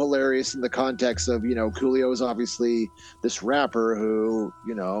just so hilarious in the context of, Coolio is obviously this rapper who,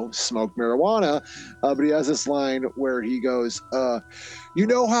 smoked marijuana. But he has this line where he goes, "You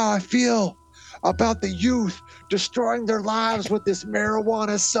know how I feel about the youth destroying their lives with this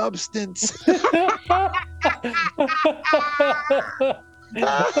marijuana substance."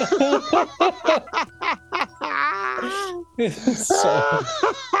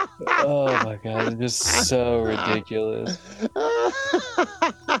 Oh my god, it's just so ridiculous.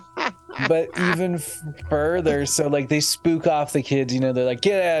 But even further, so like they spook off the kids, they're like,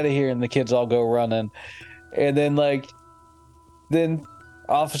 "Get out of here," and the kids all go running. And then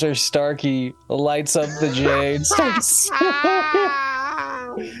Officer Starkey lights up the J and starts smoking.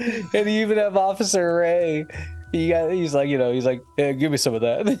 And you even have Officer Ray. He's like, "Yeah, give me some of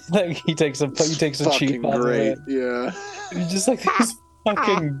that." Like he takes a cheap off of it. Yeah. He's just like these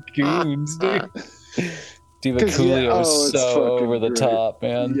fucking goons, dude. Dude, but Coolio was so over the top,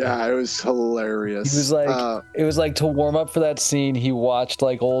 man. Yeah, it was hilarious. He was like, it was like to warm up for that scene. He watched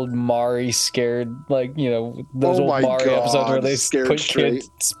like old Mari Scared, like those old Mari episodes where they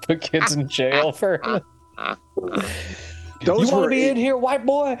put kids in jail for. You want to be in here, white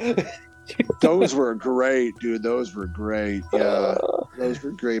boy? Those were great, dude. Those were great. Yeah, those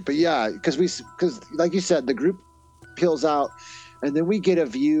were great. But yeah, because like you said, the group peels out, and then we get a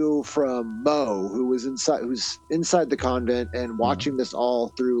view from Mo, who's inside the convent and watching this all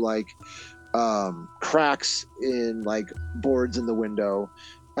through like cracks in like boards in the window,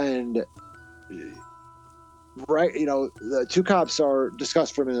 and right, the two cops are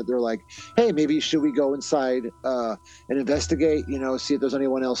discussed for a minute. They're like, "Hey, maybe should we go inside and investigate, see if there's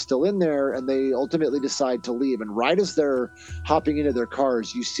anyone else still in there?" And they ultimately decide to leave. And right as they're hopping into their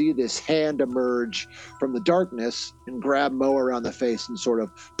cars, you see this hand emerge from the darkness and grab Mo around the face and sort of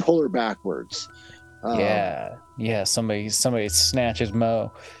pull her backwards. Somebody snatches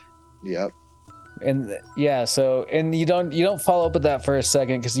Mo. Yep. And and you don't follow up with that for a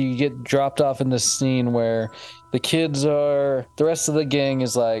second because you get dropped off in this scene where the rest of the gang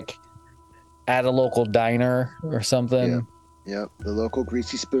is like at a local diner or something. Yep. The local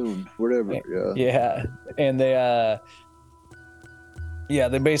Greasy Spoon, whatever. Yeah. And they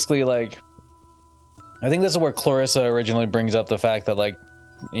basically like, I think this is where Clarissa originally brings up the fact that like,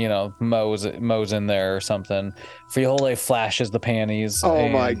 Mo's in there or something. Frijole flashes the panties. Oh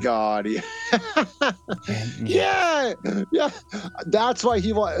my god! Yeah. That's why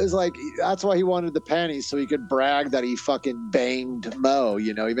he That's why he wanted the panties, so he could brag that he fucking banged Mo.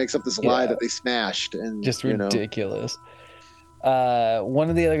 He makes up this lie that they smashed, and just ridiculous. One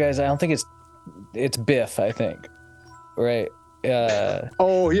of the other guys, I don't think it's Biff. I think, right?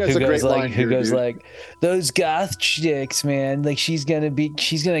 Oh, he has a great line who here, goes dude. like, those goth chicks, man, like she's gonna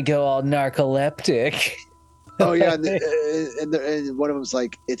go all narcoleptic. Oh yeah, and one of them's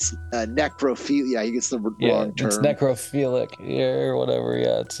like, it's necrophilia. He gets the wrong term. It's necrophilic, or whatever.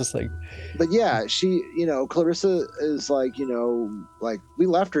 Yeah, it's just like, But yeah, she, Clarissa is like, like we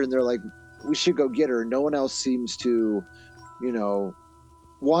left her and they're like, we should go get her. No one else seems to,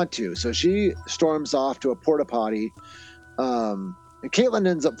 want to. So she storms off to a porta potty. And Caitlin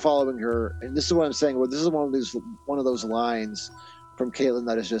ends up following her. And this is what I'm saying. Well, this is one of those lines from Caitlin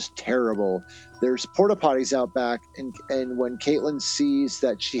that is just terrible. There's porta potties out back, and when Caitlin sees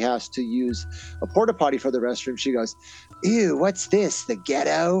that she has to use a porta potty for the restroom, she goes, "Ew, what's this? The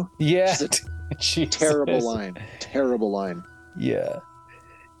ghetto?" yeah, Terrible line. Terrible line. Yeah,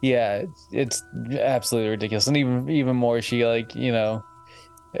 it's absolutely ridiculous, and even more, she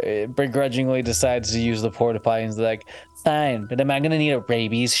begrudgingly decides to use the porta potty and is like, fine, but am I gonna need a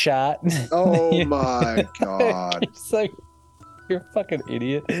rabies shot? Oh my god. It's like, you're a fucking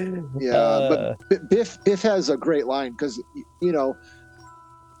idiot. Yeah, but Biff has a great line because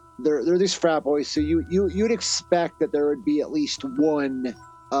they're these frat boys, so you'd expect that there would be at least one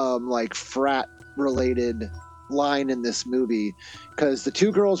like frat related line in this movie, because the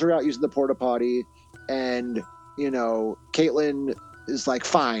two girls are out using the porta potty, and Caitlin is like,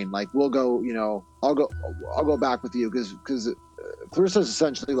 fine, like we'll go, I'll go back with you, because Clarissa's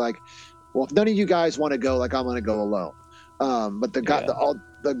essentially like, well, if none of you guys want to go, like I'm gonna go alone. But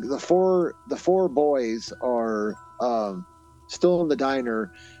the four boys are still in the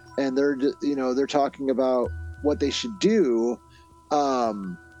diner, and they're talking about what they should do,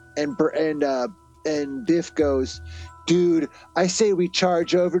 and Biff goes, dude, I say we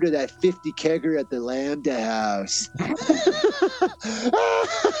charge over to that 50 kegger at the Lambda House.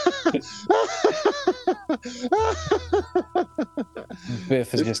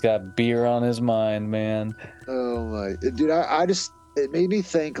 Biff has just got beer on his mind, man. Oh my dude, I just, it made me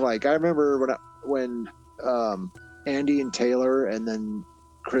think, like, I remember when Andy and Taylor and then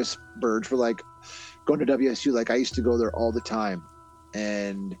Chris Burge were like going to WSU, like I used to go there all the time,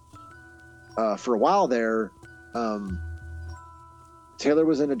 and for a while there, Taylor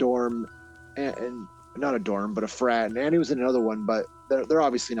was in a dorm, and not a dorm, but a frat, and Andy was in another one, but they're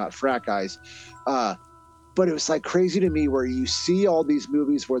obviously not frat guys. But it was like crazy to me where you see all these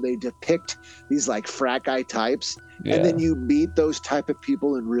movies where they depict these like frat guy types, and then you meet those type of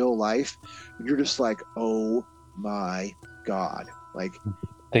people in real life, and you're just like, oh my god, like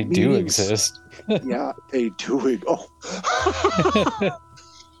they do exist. Yeah, they do. Oh.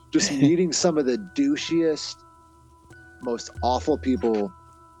 Just meeting some of the douchiest, most awful people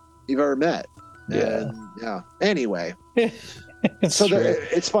you've ever met. Yeah. And, yeah. Anyway, it's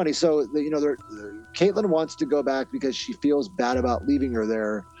funny. So Caitlin wants to go back because she feels bad about leaving her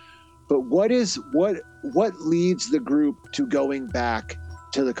there. But what leads the group to going back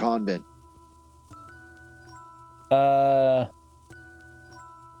to the convent?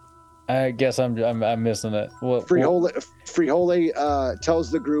 I guess I'm missing it. Frijole tells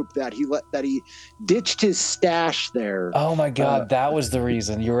the group that he ditched his stash there. Oh my god, that was the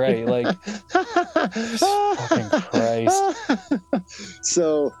reason. You're right. Like, fucking Christ.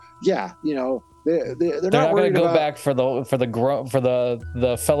 So yeah, they're not going to go back for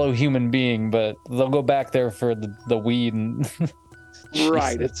the fellow human being, but they'll go back there for the weed and.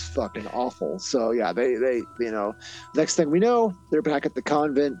 Right, it's fucking awful. So yeah, they next thing we know, they're back at the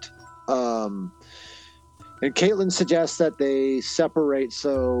convent. And Caitlin suggests that they separate,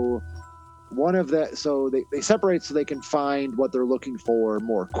 so they separate so they can find what they're looking for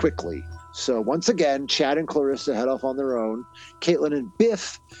more quickly. So once again, Chad and Clarissa head off on their own. Caitlin and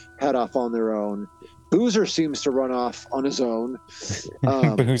Biff head off on their own. Boozer seems to run off on his own.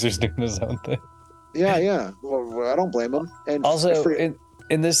 Boozer's doing his own thing. Yeah. Well, I don't blame him. And also,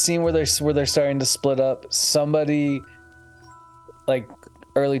 in this scene where they're starting to split up, somebody, like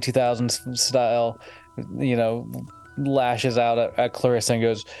early 2000s style, lashes out at Clarissa and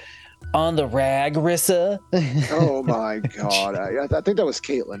goes, "On the rag, Rissa." Oh my god! I think that was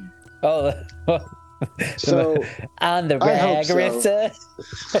Caitlin. Oh, so on the rag, so. Rissa.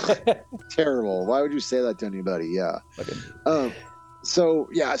 Terrible. Why would you say that to anybody? Yeah. So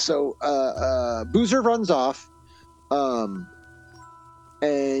Boozer runs off, and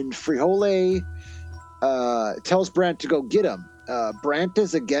Frijole tells Brandt to go get him. Brandt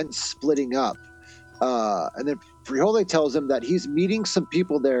is against splitting up, and then Frijole tells him that he's meeting some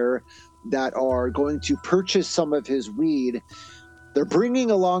people there that are going to purchase some of his weed. They're bringing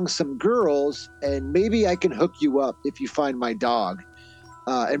along some girls, and maybe I can hook you up if you find my dog.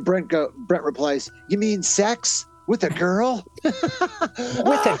 And Brent replies, "You mean sex? with a girl. With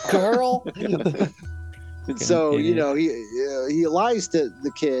a girl. And so, you know, he lies to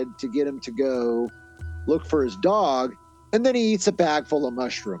the kid to get him to go look for his dog, and then he eats a bag full of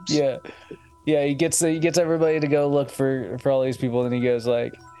mushrooms. Yeah. He gets everybody to go look for all these people, and he goes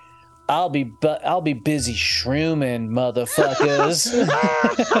like, I'll be busy shrooming, motherfuckers.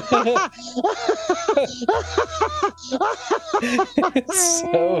 It's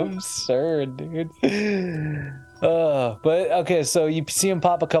so absurd, dude. But okay, so you see him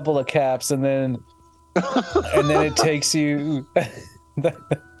pop a couple of caps, and then it takes you.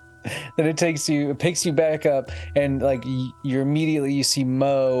 It picks you back up, and like you see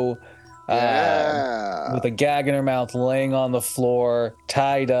Mo with a gag in her mouth, laying on the floor,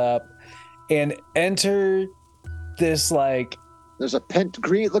 tied up, and enter this like. There's a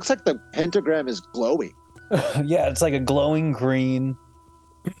green. It looks like the pentagram is glowing. Yeah, it's like a glowing green,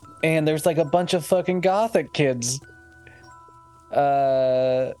 and there's like a bunch of fucking gothic kids, who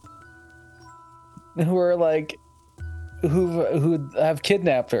are like. Who have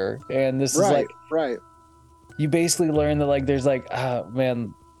kidnapped her, and this is like right. You basically learn that like there's like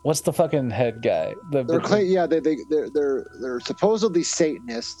man, what's the fucking head guy? They're supposedly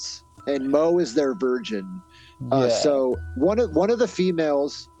Satanists, and Mo is their virgin. So one of the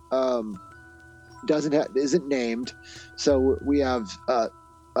females isn't named. So we have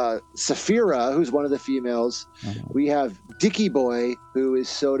Saphira, who's one of the females. Mm-hmm. We have Dicky Boy, who is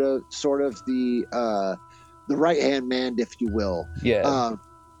sort of the right-hand man, if you will. Yeah.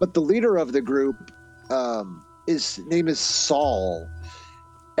 But the leader of the group, his name is Saul,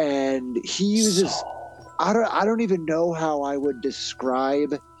 and he uses. I don't even know how I would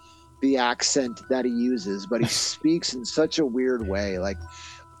describe the accent that he uses, but he speaks in such a weird way. Like,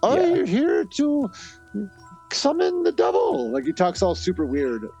 I'm here to summon the devil. Like, he talks all super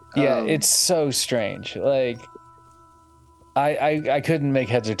weird. Yeah, it's so strange. Like. I couldn't make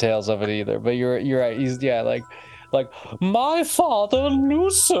heads or tails of it either, but you're right. He's like my father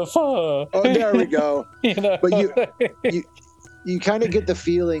Lucifer. Oh, there we go. You know, but you kind of get the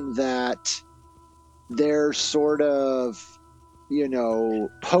feeling that they're sort of, you know,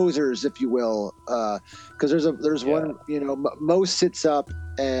 posers, if you will, because there's one, you know, Mo sits up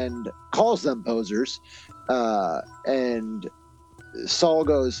and calls them posers, and Saul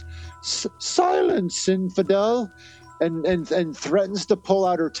goes, "Silence, infidel." And threatens to pull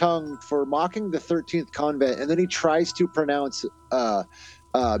out her tongue for mocking the 13th convent, and then he tries to pronounce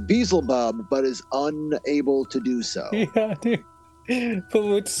Beelzebub, but is unable to do so. Yeah, dude. But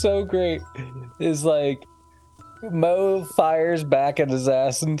what's so great is like Mo fires back at his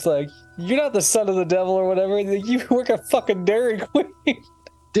ass, and it's like, "You're not the son of the devil or whatever. You work at fucking Dairy Queen."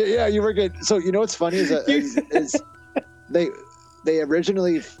 Yeah, you work at. So you know what's funny is they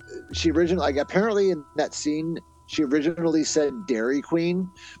originally like apparently in that scene. She originally said Dairy Queen,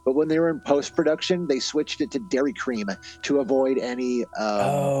 but when they were in post-production, they switched it to Dairy Cream to avoid any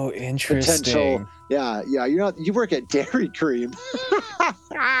interesting potential. Yeah. You work at Dairy Cream.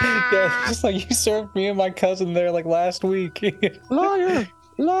 Yeah, just like you served me and my cousin there like last week. Liar.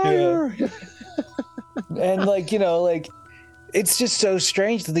 Yeah. And like, you know, like it's just so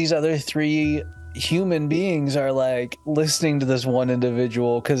strange that these other three human beings are like listening to this one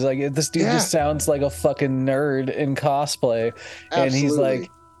individual, because like this dude just sounds like a fucking nerd in cosplay. Absolutely. And he's like,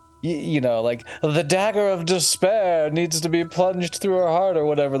 you know, like the dagger of despair needs to be plunged through her heart or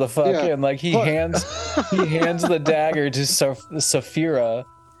whatever the fuck. And like he hands the dagger to Saphira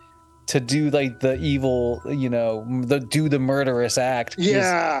to do like the evil, you know, do the murderous act. You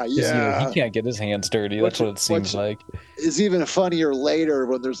know, he can't get his hands dirty. That's what it seems like. It's even funnier later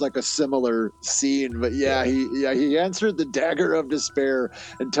when there's like a similar scene. But he answered the dagger of despair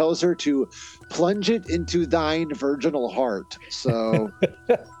and tells her to plunge it into thine virginal heart. So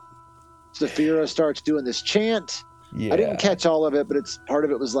Saphira starts doing this chant. I didn't catch all of it, but part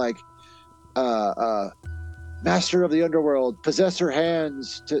of it was like, master of the underworld, possess her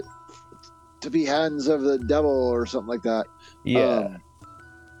hands to be hands of the devil or something like that.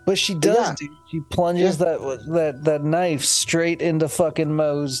 But she does. Dude. She plunges that knife straight into fucking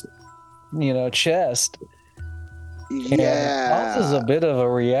Mo's, you know, chest. Yeah, causes a bit of a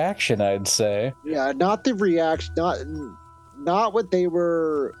reaction, I'd say. Yeah, not the reaction, not what they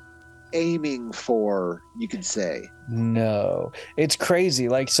were aiming for, you could say. No, it's crazy.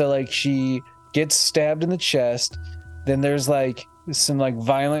 Like, so like she gets stabbed in the chest, then there's like some like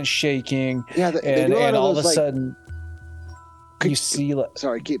violent shaking, and all of a sudden you see like,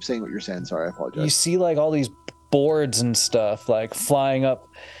 sorry, keep saying what you're saying. Sorry, I apologize. You see like all these boards and stuff like flying up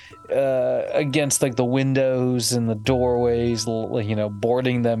against like the windows and the doorways, you know,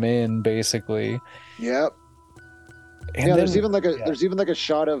 boarding them in basically. Yep. And yeah, then, there's even like a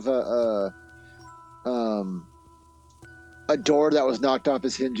shot of a door that was knocked off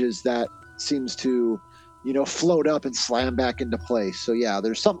its hinges that seems to, float up and slam back into place. So yeah,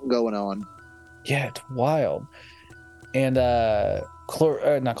 there's something going on. yeah, it's wild. And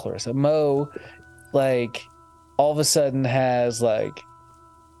not Clarissa, Mo, like all of a sudden has like,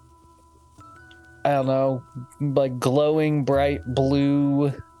 I don't know, like glowing bright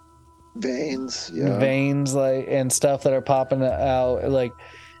blue Veins, like, and stuff that are popping out, like,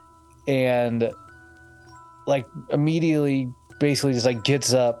 and like immediately basically just like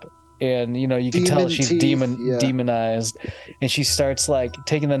gets up, and you can tell she's demonized, and she starts like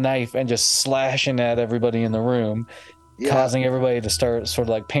taking the knife and just slashing at everybody in the room, causing everybody to start sort of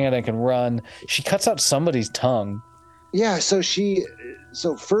like panic and run. She cuts out somebody's tongue. Yeah, so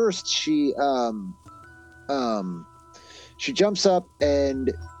first she jumps up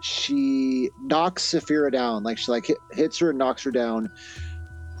and she knocks Saphira down, like she like hits her and knocks her down,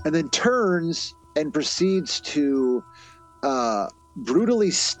 and then turns and proceeds to brutally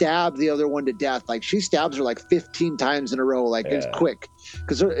stab the other one to death. Like she stabs her like 15 times in a row, like it's quick,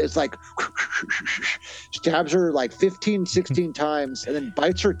 because it's like stabs her like 15, 16 times, and then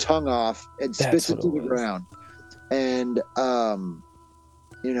bites her tongue off and spits it to the ground. And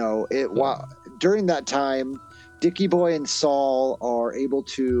during that time, Dickie Boy and Saul are able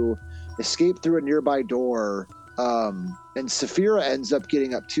to escape through a nearby door, and Saphira ends up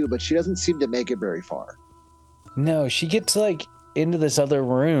getting up too, but she doesn't seem to make it very far. No, she gets like into this other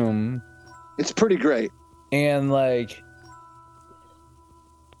room. It's pretty great. And like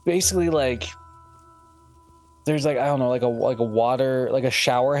basically like there's like, I don't know, like a water, like a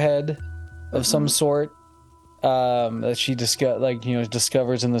shower head of some sort, that she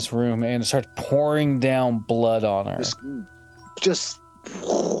discovers in this room, and it starts pouring down blood on her. Just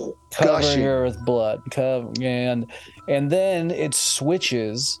covering gushing. her with blood. And then it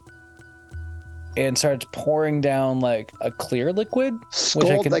switches and starts pouring down like a clear liquid,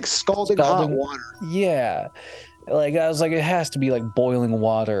 scalding hot water. Yeah, like I was like, it has to be like boiling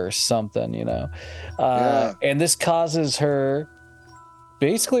water or something, and this causes her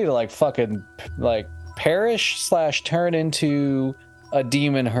basically to like fucking like perish / turn into a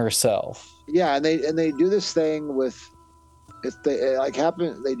demon herself. Yeah, and they do this thing with, if they like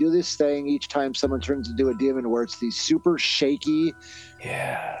happen, they do this thing each time someone turns into a demon, where it's these super shaky,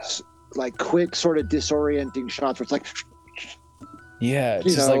 like quick sort of disorienting shots where it's like,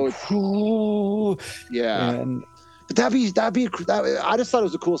 it's just like, but that'd be I just thought it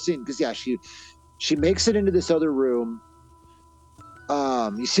was a cool scene, because she makes it into this other room.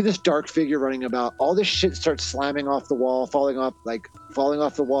 You see this dark figure running about. All this shit starts slamming off the wall, falling off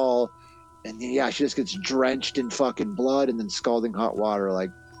the wall, and then, she just gets drenched in fucking blood and then scalding hot water.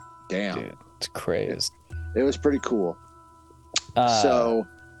 Like, damn, dude, it's crazy. It was pretty cool.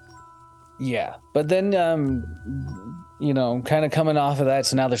 Yeah, but then kind of coming off of that,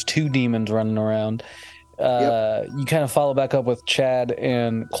 so now there's two demons running around. You kind of follow back up with Chad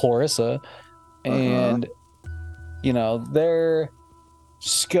and Clarissa, and they're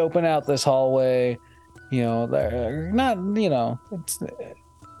scoping out this hallway. They're not,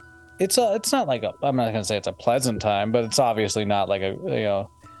 it's not like I'm not gonna say it's a pleasant time, but it's obviously not like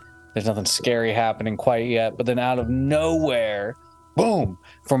there's nothing scary happening quite yet. But then out of nowhere, boom,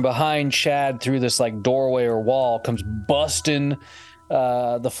 from behind Chad through this like doorway or wall comes busting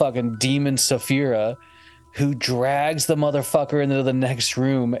the fucking demon Saphira, who drags the motherfucker into the next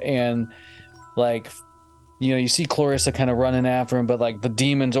room. And like, you see Clarissa kind of running after him, but like the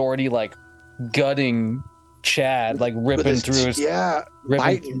demon's already like gutting Chad, like ripping through his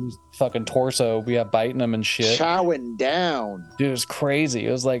fucking torso. Biting him and shit, chowing down. Dude, it was crazy.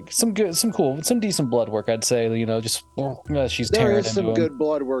 It was like some decent blood work, I'd say. She's tearing into him. There is some good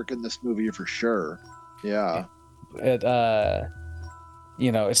blood work in this movie for sure. Yeah. It's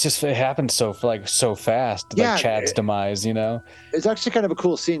just, it happened so fast. Like Chad's demise. It's actually kind of a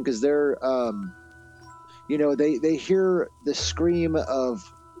cool scene, because they're they hear the scream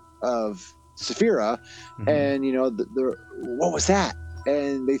of Saphira, and what was that?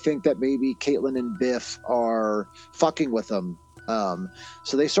 And they think that maybe Caitlin and Biff are fucking with them.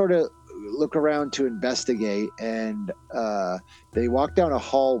 So they sort of look around to investigate, and they walk down a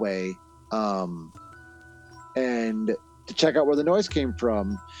hallway, and to check out where the noise came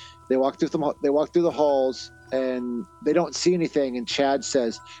from. They walk through the halls, and they don't see anything. And Chad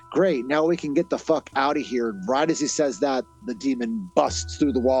says, "Great, now we can get the fuck out of here." And right as he says that, the demon busts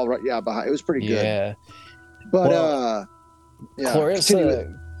through the wall behind. It was pretty good. Yeah. But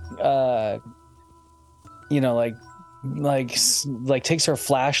Clarissa, like like takes her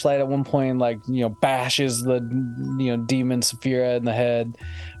flashlight at one point, like, you know, bashes the, you know, demon Saphira in the head.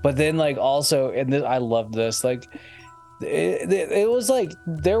 But then like also, and I love this, like it was like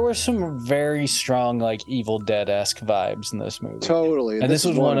there were some very strong like Evil Dead-esque vibes in this movie. Totally. And this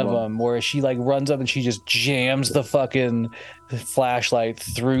was one of them where she like runs up and she just jams the fucking flashlight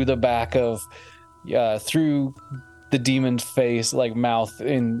through the back of through the demon's face, like mouth,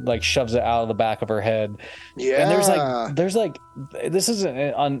 and like shoves it out of the back of her head. Yeah. And there's like this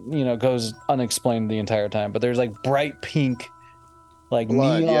isn't you know, goes unexplained the entire time, but there's like bright pink, like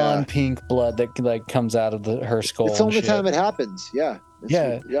blood, neon pink blood that like comes out of her skull. It's the only time it happens. Yeah.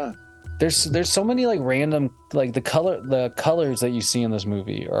 Yeah. There's so many like random, like the colors that you see in this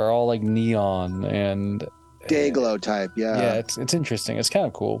movie are all like neon and day glow type. Yeah, it's interesting. It's kind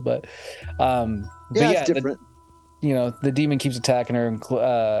of cool, but it's different. You know, the demon keeps attacking her, and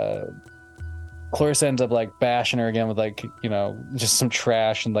Clarissa ends up like bashing her again with like, you know, just some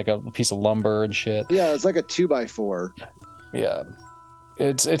trash and like a piece of lumber and shit. Yeah, it's like a 2x4. Yeah,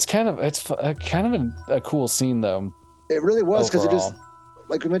 it's kind of a cool scene though. It really was, because it just,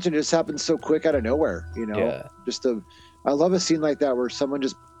 like we mentioned, it just happened so quick out of nowhere. You know, I love a scene like that where someone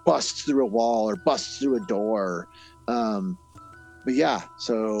just busts through a wall or busts through a door. But yeah,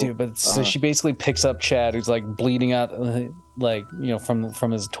 so dude, so she basically picks up Chad, who's like bleeding out, like, you know,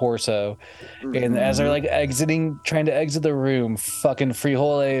 from his torso, and as they're like trying to exit the room, fucking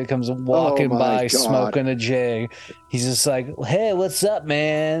Frijole comes walking by, smoking a J. He's just like, "Hey, what's up,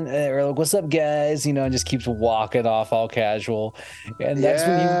 man?" Or like, "What's up, guys?" You know, and just keeps walking off all casual, and that's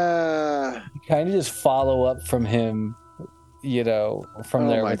when you kind of just follow up from him, you know, from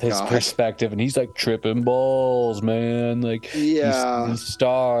there with his perspective, and he's like tripping balls, man. Like, he's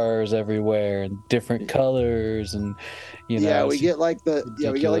stars everywhere and different colors, and you know, we get like we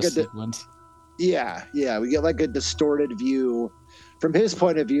get like a distorted view from his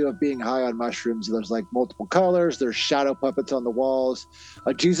point of view of being high on mushrooms. There's like multiple colors. There's shadow puppets on the walls.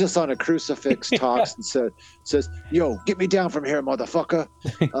 Jesus on a crucifix talks and says, "Yo, get me down from here, motherfucker."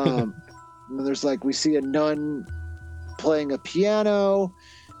 And then there's like, we see a nun playing a piano,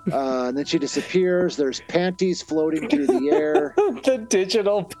 and then she disappears. There's panties floating through the air. The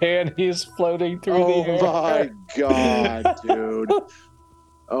digital panties floating through the air. Oh my god, dude.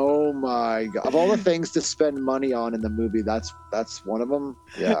 Oh my god. Of all the things to spend money on in the movie, that's one of them.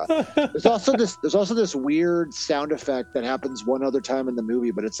 Yeah. There's also this weird sound effect that happens one other time in the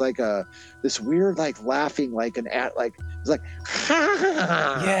movie, but it's like this weird like laughing, like it's like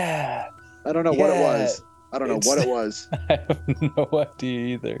yeah. I don't know what it was. I don't know what it was. I have no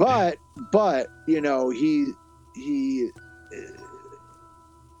idea either. But you know, he's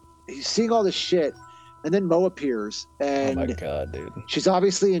seeing all this shit, and then Mo appears, and oh my god, dude, she's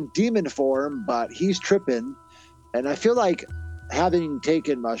obviously in demon form, but he's tripping. And I feel like, having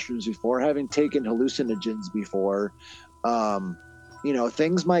taken mushrooms before, having taken hallucinogens before, you know,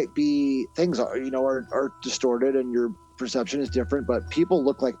 things are distorted, and your perception is different, but people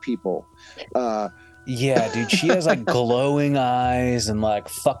look like people. Yeah, dude, she has like glowing eyes and like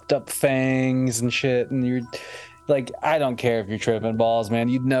fucked up fangs and shit, and you're like, I don't care if you're tripping balls, man.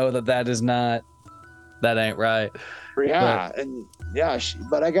 You'd know that ain't right. Yeah,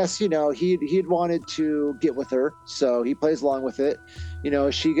 but I guess, you know, he'd wanted to get with her, so he plays along with it. You know,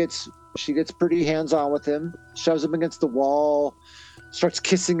 she gets pretty hands-on with him, shoves him against the wall, starts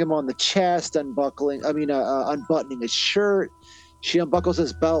kissing him on the chest, unbuttoning his shirt. She unbuckles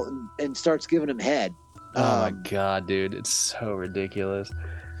his belt and starts giving him head. Oh my god, dude, it's so ridiculous.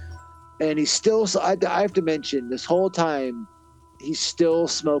 And he's still, I have to mention, this whole time he's still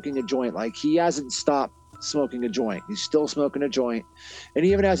smoking a joint. Like, he hasn't stopped smoking a joint. He's still smoking a joint. And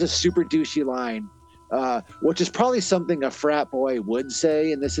he even has a super douchey line, which is probably something a frat boy would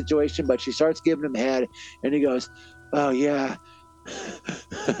say in this situation, but she starts giving him head, and he goes, "Oh yeah,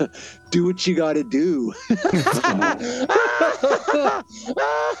 do what you gotta do."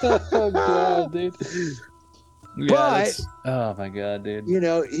 Oh god, dude. Yeah, oh my god, dude. You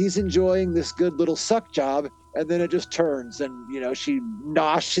know, he's enjoying this good little suck job, and then it just turns, and you know, she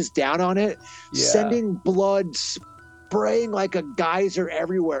noshes down on it, sending blood spraying like a geyser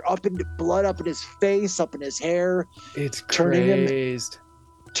everywhere, blood up in his face, up in his hair. It's crazed.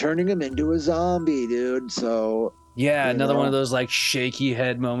 Turning him into a zombie, dude. So yeah, another one of those like shaky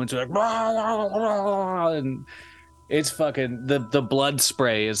head moments where like, and it's fucking the blood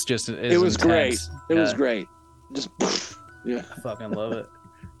spray is just it was intense. Great. It was great. Just yeah. I fucking love it.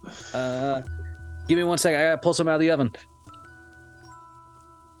 Give me 1 second. I gotta pull some out of the oven.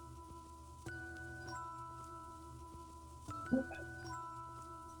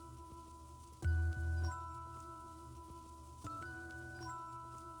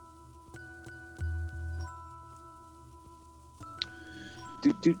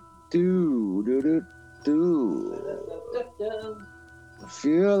 Do do do do do do. I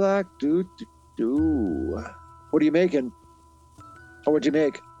feel like do do do. What are you making? Or what'd you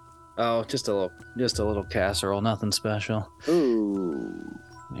make? Oh, just a little casserole, nothing special. Ooh.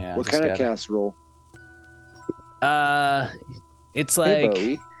 Yeah. What kind of casserole? It's Hey, like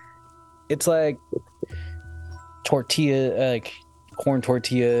Bowie. it's like tortilla, like corn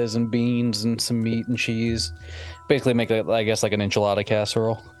tortillas and beans and some meat and cheese. Basically, make I guess like an enchilada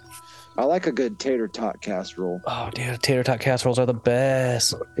casserole. I like a good tater tot casserole. Oh, dude, tater tot casseroles are the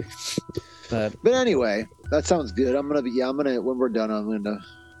best. But But anyway, that sounds good. I'm gonna when we're done, I'm gonna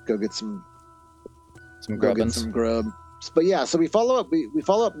go get some grubbins. grub. But yeah, so we follow up. We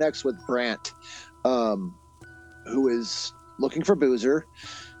follow up next with Brant, who is looking for Boozer.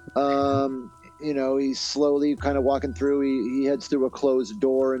 He's slowly kind of walking through. He heads through a closed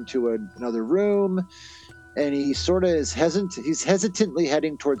door into another room, and he sort of is hesitant. He's hesitantly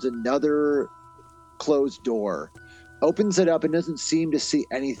heading towards another closed door. Opens it up and doesn't seem to see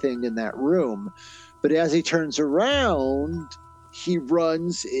anything in that room. But as he turns around, he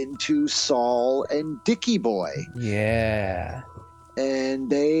runs into Saul and Dickie Boy. Yeah. And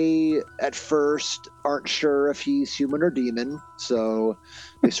they, at first, aren't sure if he's human or demon. So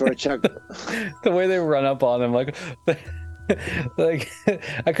they sort of check. The way they run up on him, like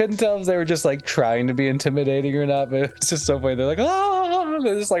I couldn't tell if they were just like trying to be intimidating or not, but it's just so funny. They're like, oh,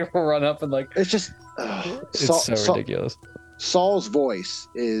 they just like run up and like. It's just. It's so ridiculous. Saul's voice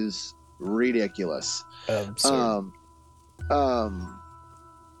is ridiculous. Absurd. But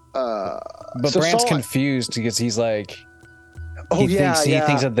So Brant's Saul- confused because he's like, Oh, he yeah,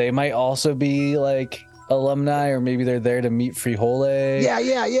 thinks that they might also be like alumni, or maybe they're there to meet Frijole. Yeah.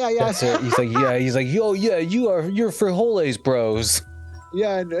 That's it. He's like, yo, yeah, you're Frijoles bros.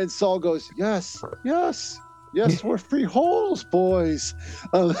 Yeah, and Saul goes, yes, we're Frijoles boys.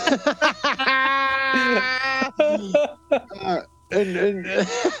 And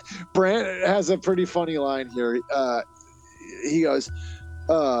Brant has a pretty funny line here. He goes,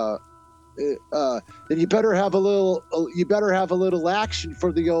 then you better have a little action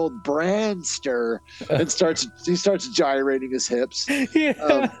for the old Brandster, and he starts gyrating his hips.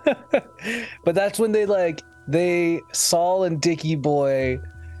 Yeah. But that's when Saul and Dickie Boy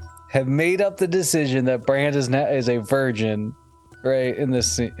have made up the decision that Brand is a virgin, right? In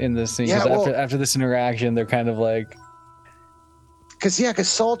this scene. Yeah, After this interaction, they're kind of like, because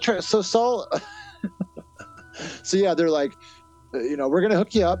Saul. So yeah, they're like, we're gonna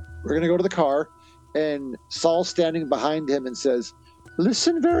hook you up. We're gonna go to the car, and Saul's standing behind him and says,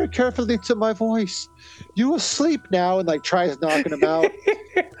 "Listen very carefully to my voice. You asleep now?" And like tries knocking him out.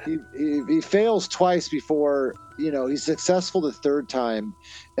 He fails twice before he's successful the third time,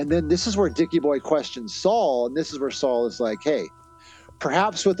 and then this is where Dickie Boy questions Saul, and this is where Saul is like, "Hey,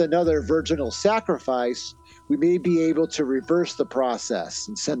 perhaps with another virginal sacrifice, we may be able to reverse the process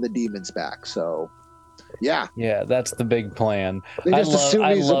and send the demons back." So. Yeah, that's the big plan. They just assume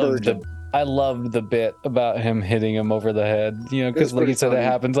he's a virgin. I loved the bit about him hitting him over the head, because like you said, it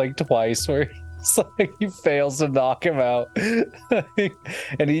happens like twice where it's like he fails to knock him out,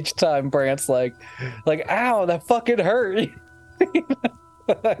 and each time Brant's like, "Ow, that fucking hurt."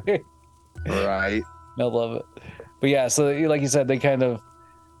 Right. I love it. But yeah, so like you said, they kind of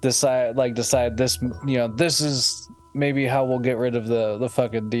decide this, this is maybe how we'll get rid of the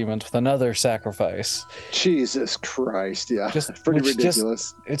fucking demons with another sacrifice. Jesus Christ, yeah. Just pretty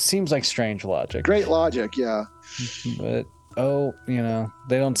ridiculous. It seems like strange logic. Great logic, yeah. But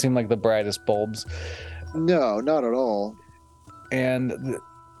they don't seem like the brightest bulbs. No, not at all. And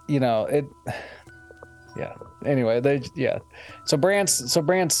anyway, So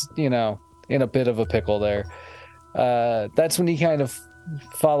Brant's in a bit of a pickle there. That's when he kind of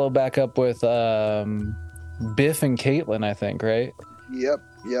follow back up with Biff and Caitlin, I think, right? Yep.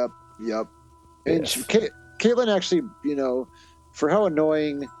 And Caitlin actually, for how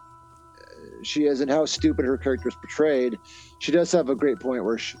annoying she is and how stupid her character is portrayed, she does have a great point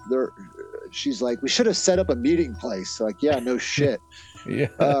where she's like, "We should have set up a meeting place." Like, yeah, no shit. Yeah.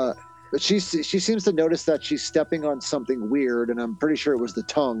 But she seems to notice that she's stepping on something weird, and I'm pretty sure it was the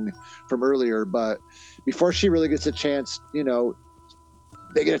tongue from earlier. But before she really gets a chance,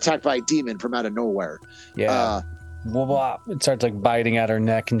 they get attacked by a demon from out of nowhere. Yeah. It starts like biting at her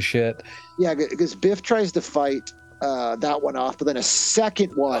neck and shit. Yeah, because Biff tries to fight that one off, but then a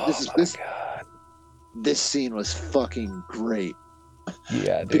second one. God. This scene was fucking great.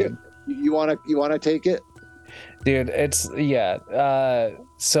 Yeah, dude. You wanna take it? Dude, it's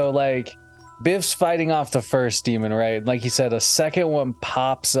so like Biff's fighting off the first demon, right? Like you said, a second one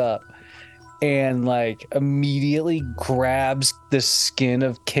pops up. and like immediately grabs the skin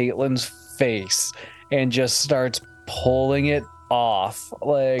of Caitlyn's face and just starts pulling it off,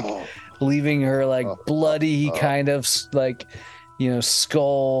 like leaving her like bloody kind of like,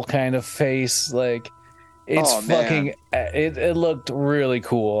 skull kind of face. Like it's fucking, it looked really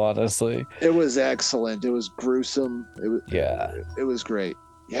cool, honestly. It was excellent. It was gruesome. It was great.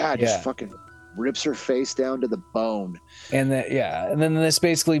 Yeah, just fucking rips her face down to the bone. And then this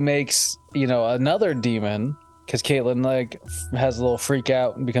basically makes, another demon, because Caitlyn like has a little freak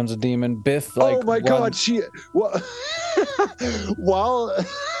out and becomes a demon. Biff like, oh my god,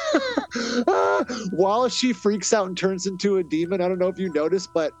 while she freaks out and turns into a demon, I don't know if you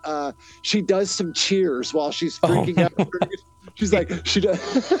noticed, but she does some cheers while she's freaking out. She's like, she does.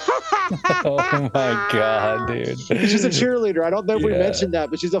 Oh my god, dude. She's a cheerleader. I don't know if we mentioned that,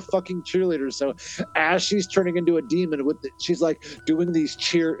 but she's a fucking cheerleader. So as she's turning into a demon, she's like doing these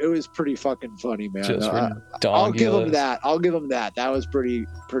cheer. It was pretty fucking funny, man. I'll give him that. That was pretty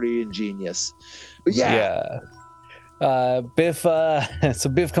ingenious. But Biff. So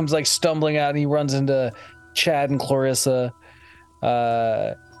Biff comes like stumbling out, and he runs into Chad and Clarissa.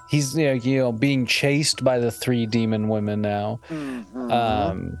 He's being chased by the 3 demon women now.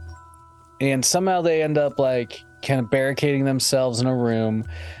 Mm-hmm. And somehow they end up like kind of barricading themselves in a room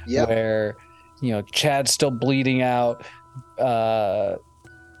where Chad's still bleeding out,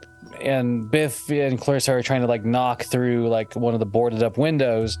 and Biff and Clarissa are trying to like knock through like one of the boarded up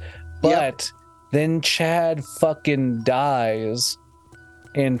windows, but then Chad fucking dies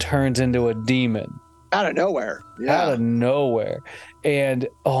and turns into a demon. Out of nowhere. And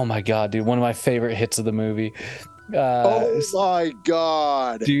oh my god, dude, one of my favorite hits of the movie. Oh my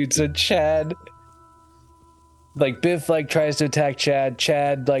god. Dude, so Chad, like Biff like tries to attack Chad.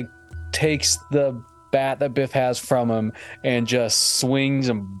 Chad like takes the bat that Biff has from him and just swings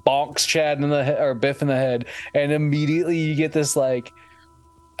and bonks Chad in the head, or Biff in the head, and immediately you get this like,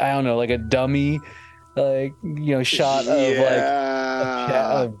 I don't know, like a dummy like shot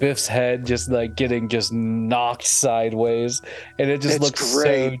of Biff's head just like getting just knocked sideways, and it just looks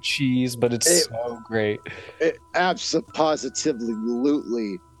so cheese, but it's so great. Absolutely,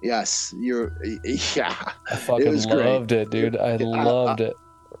 yes. I fucking loved it, dude. I loved it.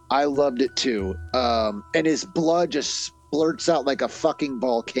 I loved it too. And his blood just splurts out like a fucking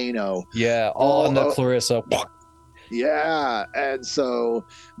volcano. Yeah, all on the Clarissa. Yeah, and so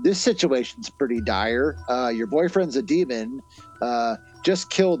this situation's pretty dire. Your boyfriend's a demon, just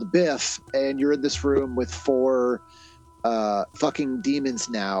killed Biff, and you're in this room with 4 fucking demons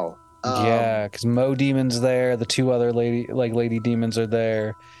now. Because Mo Demon's there, the 2 other lady demons are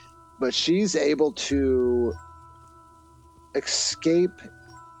there. But she's able to escape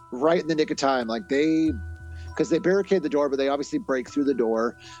right in the nick of time. Like because they barricade the door, but they obviously break through the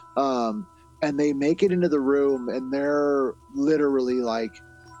door. And they make it into the room, and they're literally like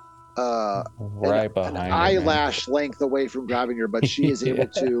right behind an eyelash length away from grabbing her, but she is able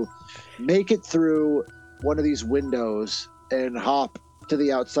to make it through one of these windows and hop to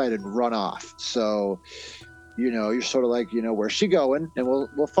the outside and run off. So, you're sort of like, where's she going? And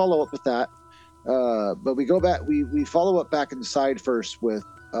we'll follow up with that. But we go back, we follow up back inside first with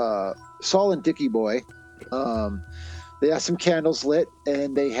Saul and Dickie Boy. They have some candles lit,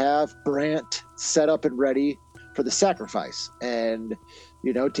 and they have Brant set up and ready for the sacrifice. And,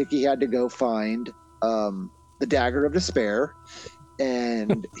 Dickie had to go find the Dagger of Despair,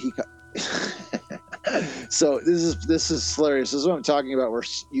 and he. So this is hilarious. This is what I'm talking about. Where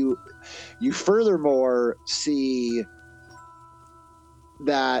you furthermore see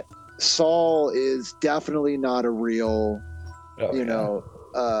that Saul is definitely not a real,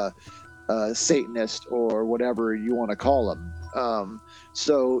 Satanist or whatever you want to call him.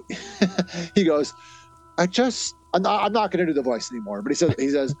 So he goes, I'm not going to do the voice anymore, but he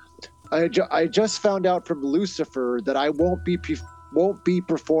says, I just found out from Lucifer that I won't be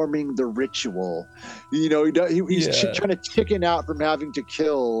performing the ritual. He's trying to chicken out from having to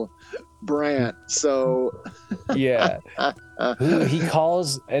kill Brant. So he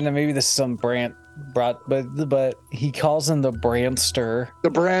calls, and then maybe this is some Brant brought, but he calls him the Brantster. The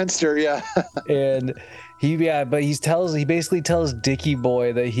Brantster, yeah. And he basically tells Dickie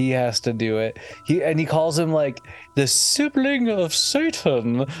Boy that he has to do it. He calls him like the sibling of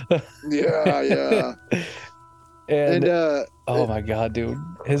Satan. Yeah. And oh my god, dude,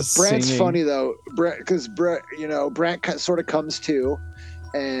 his Brant's singing. funny though, because Brant sort of comes to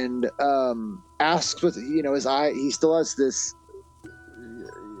and asks with his eye. He still has this.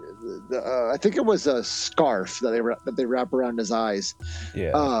 I think it was a scarf that they wrap around his eyes.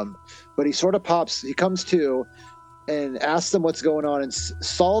 Yeah. But he sort of pops. He comes to, and asks them what's going on. And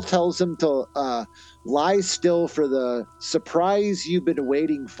Saul tells him to lie still for the surprise you've been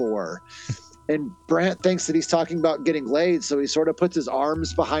waiting for. And Brant thinks that he's talking about getting laid, so he sort of puts his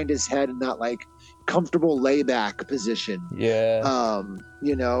arms behind his head in that like comfortable layback position. Yeah.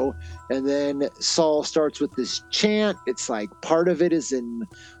 You know, and then Saul starts with this chant. It's like part of it is in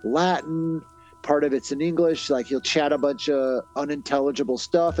Latin, part of it's in English. Like he'll chat a bunch of unintelligible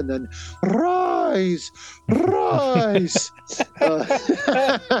stuff, and then rise. And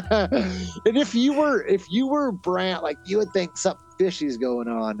if you were Brant, like you would think something fishy's going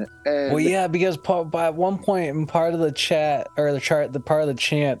on. And well, yeah, because by one point in part of the chat or the part of the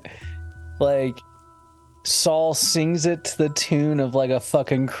chant, like Saul sings it to the tune of like a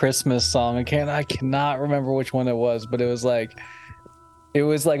fucking Christmas song. I cannot remember which one it was, but it was like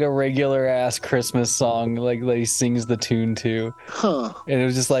a regular ass Christmas song, like he sings the tune to. Huh. And it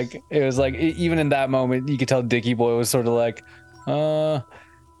was like even in that moment, you could tell Dickie Boy was sort of like,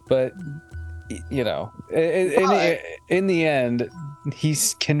 but you know, in the end, he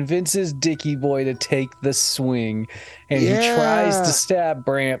convinces Dickie Boy to take the swing, and he tries to stab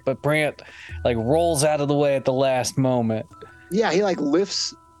Brant, but Brant like rolls out of the way at the last moment. Yeah, he like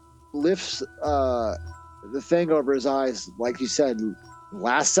lifts the thing over his eyes, like you said,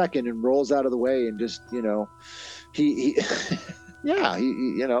 last second, and rolls out of the way, and just, you know, he yeah, he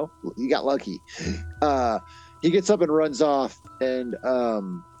you know, he got lucky. He gets up and runs off, and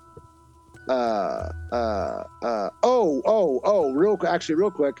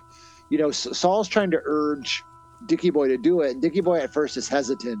real quick, you know, Saul's trying to urge Dickie Boy to do it, and Dickie Boy at first is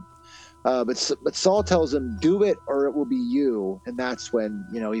hesitant, but Saul tells him, do it or it will be you, and that's when,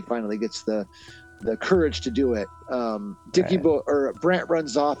 you know, he finally gets the courage to do it. Dickie Boy or Brant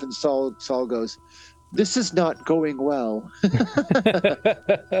runs off, and Saul goes, this is not going well.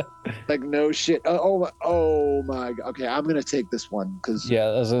 Like, no shit. Oh my God. Okay, I'm gonna take this one because yeah,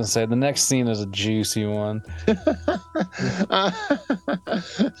 I was gonna say the next scene is a juicy one.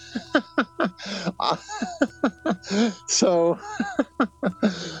 So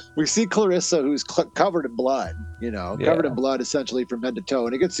we see Clarissa, who's covered in blood. You know, covered in blood essentially from head to toe,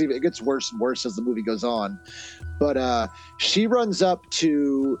 and it gets worse and worse as the movie goes on. But she runs up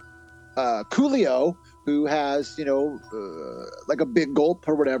to Coolio, who has, you know, like a big gulp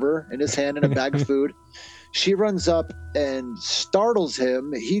or whatever in his hand and a bag of food. She runs up and startles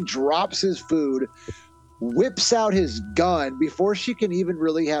him. He drops his food, whips out his gun. Before she can even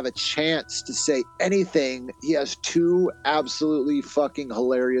really have a chance to say anything, he has two absolutely fucking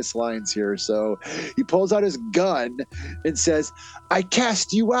hilarious lines here. So he pulls out his gun and says, I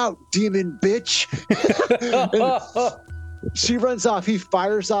cast you out, demon bitch. And she runs off. He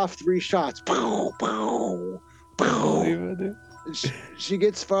fires off 3 shots. Pow, pow, pow. She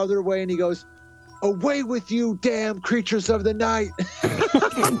gets farther away, and he goes, away with you, damn creatures of the night.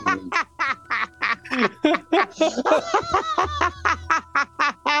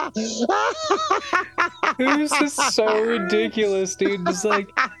 It was just so ridiculous, dude. Just like,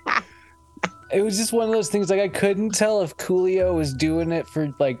 it was just one of those things, like I couldn't tell if Coolio was doing it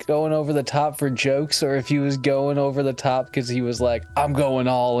for like going over the top for jokes, or if he was going over the top because he was like, I'm going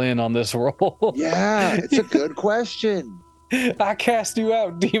all in on this role. Yeah, it's a good question. I cast you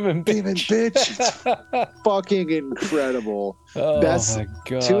out, demon bitch. Demon bitch. It's fucking incredible. Oh my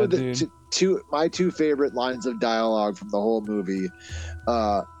God, my two favorite lines of dialogue from the whole movie.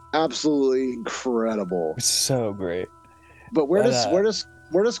 Absolutely incredible. It's so great. But where does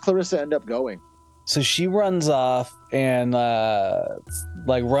Clarissa end up going? So she runs off and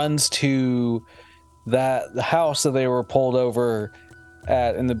like runs to the house that they were pulled over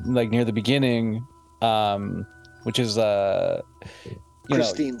at in the like near the beginning, which is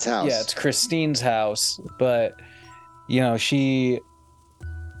Christine's house. Yeah, it's Christine's house, but you know, she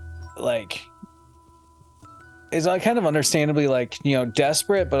like is kind of understandably like, you know,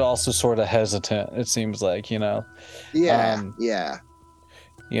 desperate but also sort of hesitant, it seems like, you know. Yeah.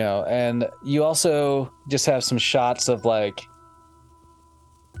 You know, and you also just have some shots of like,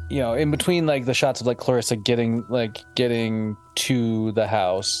 you know, in between like the shots of like Clarissa getting to the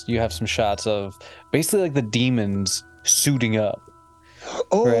house, you have some shots of basically like the demons suiting up.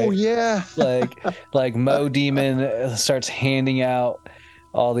 Oh, right? yeah. like Mo Demon starts handing out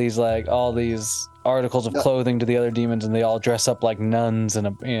all these articles of clothing to the other demons, and they all dress up like nuns and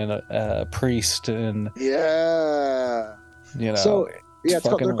a priest, and yeah, you know. So yeah, it's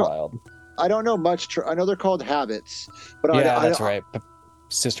fucking wild. I don't know much. I know they're called habits, but that's right.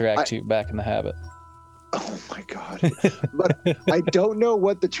 Sister Act 2, back in the habit. Oh my God! But I don't know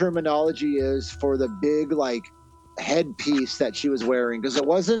what the terminology is for the big like headpiece that she was wearing, because it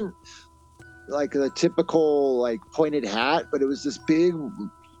wasn't like the typical like pointed hat, but it was this big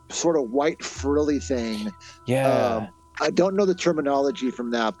sort of white frilly thing. Yeah. I don't know the terminology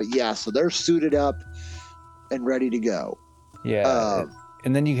from that, but yeah, so they're suited up and ready to go. Yeah.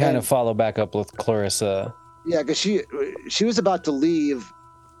 And then you kind of follow back up with Clarissa. Yeah, because she was about to leave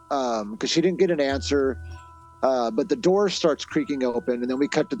because she didn't get an answer. But the door starts creaking open, and then we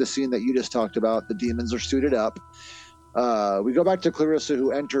cut to the scene that you just talked about. The demons are suited up. We go back to Clarissa,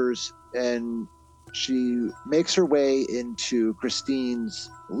 who enters, and she makes her way into Christine's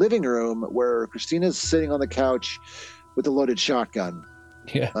living room, where Christina's sitting on the couch with a loaded shotgun.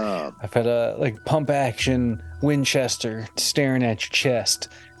 Yeah, I've had a like pump action Winchester staring at your chest.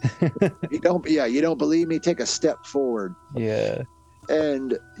 You don't believe me? Take a step forward. Yeah,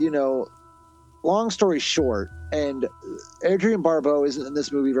 and long story short, and Adrienne Barbeau isn't in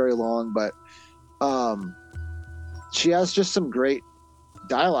this movie very long, but she has just some great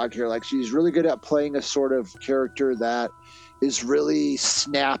dialogue here. Like, she's really good at playing a sort of character that is really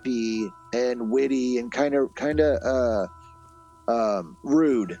snappy and witty and kind of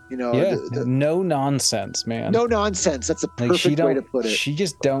rude. Yeah, no nonsense, man. No nonsense. That's a perfect way to put it. She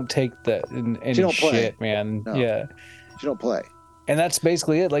just don't take any shit, man. No. Yeah, she don't play. And that's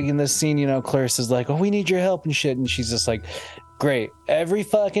basically it. Like in this scene, Clarissa's like, "Oh, we need your help and shit," and she's just like, "Great. Every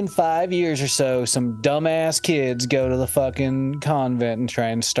fucking 5 years or so, some dumbass kids go to the fucking convent and try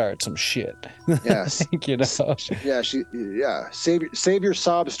and start some shit." Yes. Yeah. Save your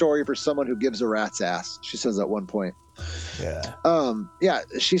sob story for someone who gives a rat's ass. She says at one point. Yeah.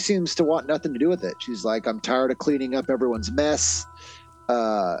 She seems to want nothing to do with it. She's like, "I'm tired of cleaning up everyone's mess."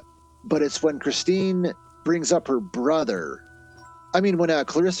 But it's when Christine brings up her brother. When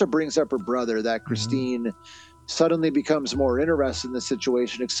Clarissa brings up her brother, that Christine suddenly becomes more interested in the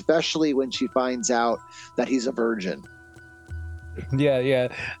situation, especially when she finds out that he's a virgin. Yeah.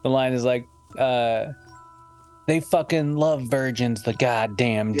 The line is like, they fucking love virgins, the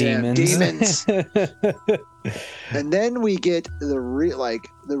goddamn demons. And then we get the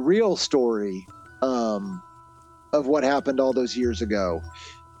real story of what happened all those years ago.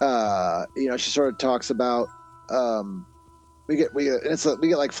 She sort of talks about we get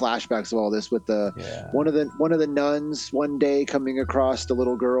like flashbacks of all this with one of the nuns one day coming across the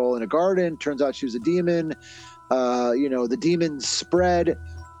little girl in a garden. Turns out she was a demon. The demons spread.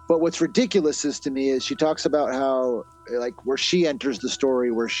 But what's ridiculous to me is she talks about how, like, where she enters the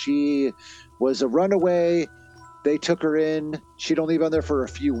story, where she was a runaway. They took her in. She'd only been there for a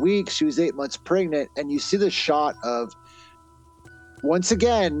few weeks. She was 8 months pregnant. And you see the shot of, once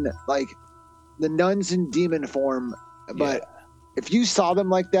again, like, the nuns in demon form. But if you saw them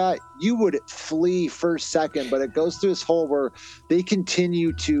like that, you would flee first second. But it goes through this whole where they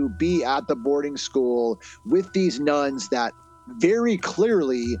continue to be at the boarding school with these nuns that very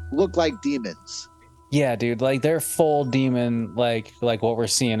clearly look like demons. Yeah, dude, like they're full demon, like what we're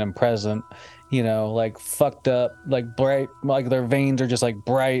seeing in Present, like fucked up, like bright, like their veins are just like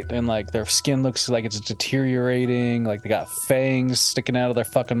bright, and like their skin looks like it's deteriorating, like they got fangs sticking out of their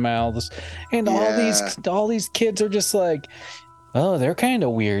fucking mouths, and all these kids are just like, oh, they're kind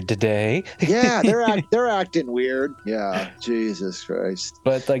of weird today. Yeah, they're acting weird. Yeah, Jesus Christ.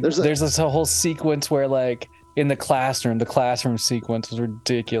 But like, there's this whole sequence where like in the classroom sequence was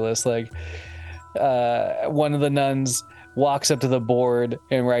ridiculous. Like, one of the nuns walks up to the board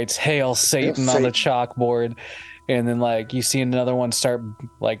and writes "Hail Satan" on the chalkboard, and then like you see another one start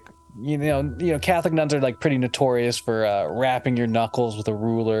like Catholic nuns are like pretty notorious for wrapping your knuckles with a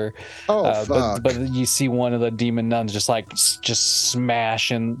ruler. Fuck. But you see one of the demon nuns just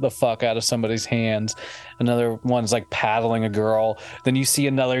smashing the fuck out of somebody's hands. Another one's like paddling a girl. Then you see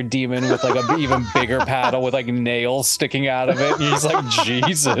another demon with like an even bigger paddle with like nails sticking out of it. And he's like,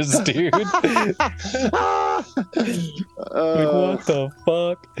 Jesus, dude. Like, what the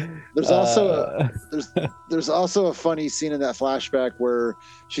fuck? There's also a funny scene in that flashback where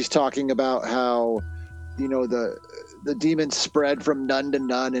she's talking about how the demons spread from nun to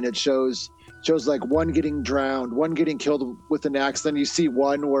nun, and it shows like one getting drowned, one getting killed with an axe. Then you see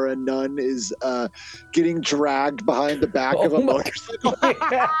one where a nun is getting dragged behind the back of a motorcycle.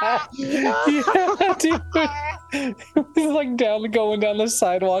 Yeah, dude. He's like going down the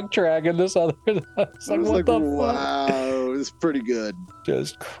sidewalk, dragging this other. It's like, what the fuck? Wow, it's pretty good.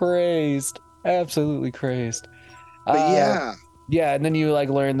 Just crazed, absolutely crazed. But yeah, and then you like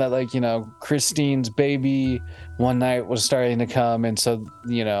learn that like Christine's baby one night was starting to come, and so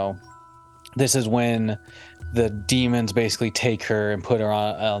this is when the demons basically take her and put her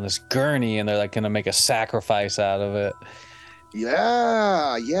on this gurney, and they're like going to make a sacrifice out of it.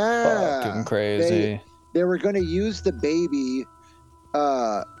 Yeah. Fucking crazy. They were going to use the baby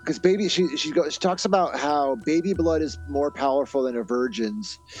because baby, she talks about how baby blood is more powerful than a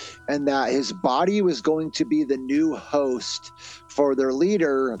virgin's, and that his body was going to be the new host for their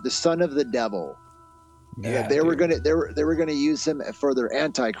leader, the son of the devil. Yeah, they were gonna use him for their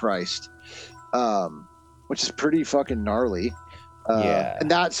antichrist, which is pretty fucking gnarly.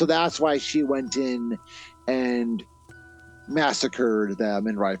 And that's why she went in and massacred them,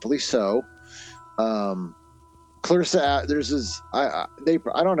 and rightfully so. Clarissa, there's this. I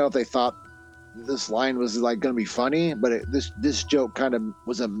don't know if they thought this line was like going to be funny, but this joke kind of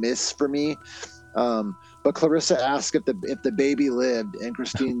was a miss for me. But Clarissa asked if the baby lived, and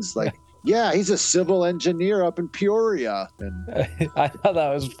Christine's like, "Yeah, he's a civil engineer up in Peoria." And I thought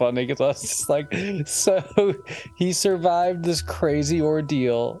that was funny because I was just like, so he survived this crazy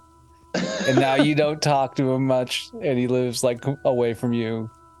ordeal, and now you don't talk to him much, and he lives like away from you,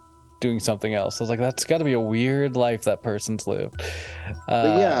 doing something else. I was like, that's got to be a weird life that person's lived.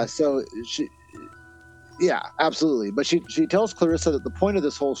 So absolutely. But she tells Clarissa that the point of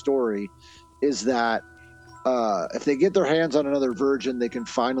this whole story is that if they get their hands on another virgin, they can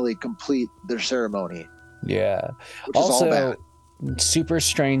finally complete their ceremony. Yeah. Which also, is all bad. Super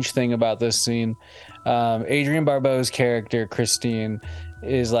strange thing about this scene, Adrienne Barbeau's character Christine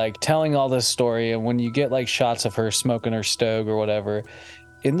is like telling all this story, and when you get like shots of her smoking her stove or whatever,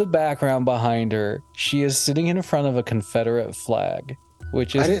 in the background behind her, she is sitting in front of a Confederate flag,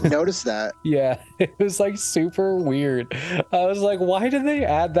 which is... I didn't notice that. Yeah, it was like super weird. I was like, why did they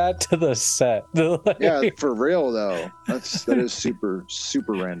add that to the set? Like... Yeah, for real though. That is super,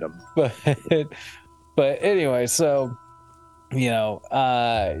 super random. But anyway, so, you know,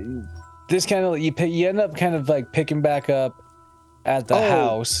 this kind of, you end up kind of like picking back up at the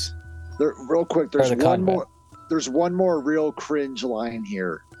house. Real quick, there's one more real cringe line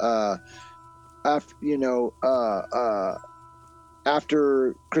here.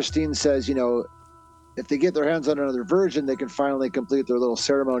 After Christine says, you know, if they get their hands on another virgin, they can finally complete their little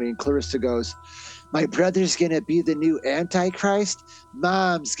ceremony. And Clarissa goes, "My brother's going to be the new Antichrist.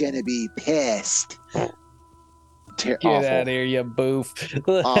 Mom's going to be pissed." Get out of here, you boof.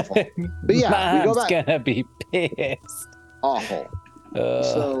 Awful. But yeah, we go back. Mom's going to be pissed. Awful.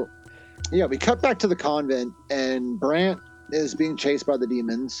 So... yeah, we cut back to the convent, and Brant is being chased by the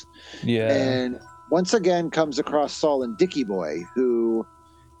demons. Yeah. And once again comes across Saul and Dickie Boy, who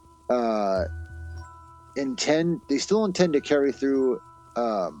still intend to carry through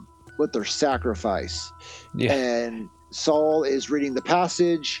with their sacrifice. Yeah. And Saul is reading the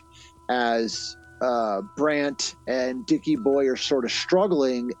passage as Brant and Dickie Boy are sort of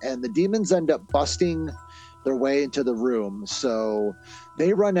struggling, and the demons end up busting their way into the room. So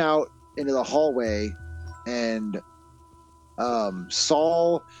they run out into the hallway, and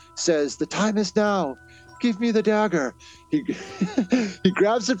Saul says, "The time is now. Give me the dagger." He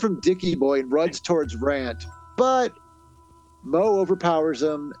grabs it from Dickie Boy and runs towards Brant, but Mo overpowers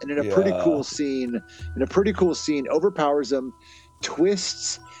him, and in a pretty cool scene, overpowers him,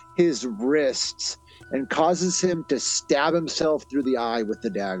 twists his wrists, and causes him to stab himself through the eye with the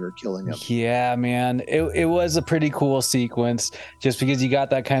dagger, killing him. Yeah, man. It was a pretty cool sequence, just because you got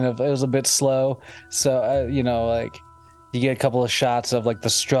that kind of, it was a bit slow. So, you know, like, you get a couple of shots of like the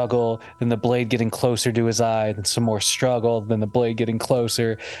struggle, then the blade getting closer to his eye, then some more struggle, then the blade getting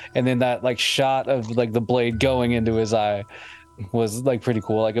closer. And then that like shot of like the blade going into his eye was like pretty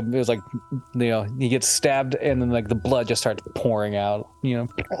cool. Like it was like, you know, he gets stabbed and then like the blood just starts pouring out, you know.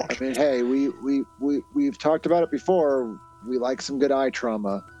 I mean, hey, we've talked about it before. We like some good eye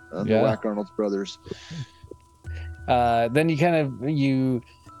trauma. The Whack Arnold's brothers. Then you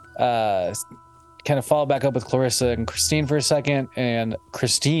kind of follow back up with Clarissa and Christine for a second, and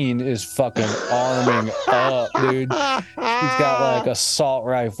Christine is fucking arming up, dude. She's got like assault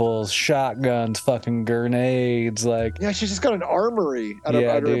rifles, shotguns, fucking grenades, like... Yeah, she's just got an armory at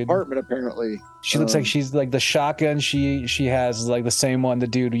her apartment, apparently. She looks like she's like the shotgun she has is like the same one the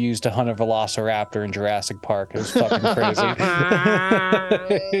dude used to hunt a velociraptor in Jurassic Park. It was fucking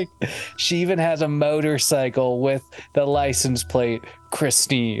crazy. She even has a motorcycle with the license plate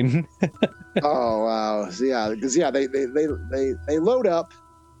Christine. Oh wow! So because they load up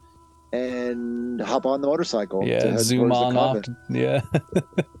and hop on the motorcycle. Yeah, zoom on off. Yeah.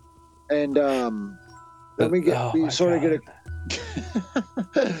 And then we get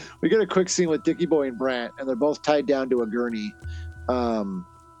a quick scene with Dickie Boy and Brant, and they're both tied down to a gurney. I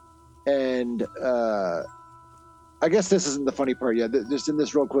guess this isn't the funny part yet. Just in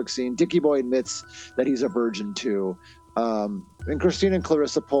this real quick scene, Dickie Boy admits that he's a virgin too. And Christine and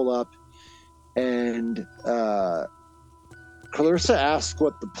Clarissa pull up, and Clarissa asks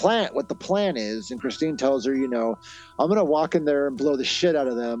what the plan is, and Christine tells her, I'm gonna walk in there and blow the shit out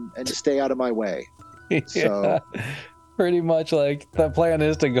of them and stay out of my way. So pretty much like the plan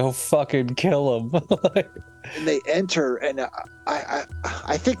is to go fucking kill them. and they enter, and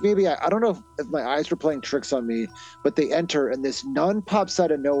I think maybe I don't know if my eyes were playing tricks on me, but they enter, and this nun pops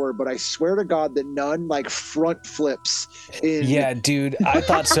out of nowhere. But I swear to God, the nun like front flips in. Yeah, dude, I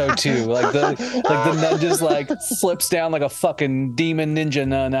thought so too. Like the nun just like flips down like a fucking demon ninja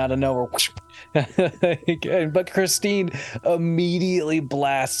nun out of nowhere. But Christine immediately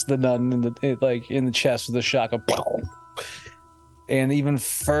blasts the nun in the chest with a shotgun. And even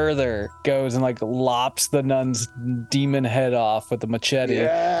further goes and like lops the nun's demon head off with the machete.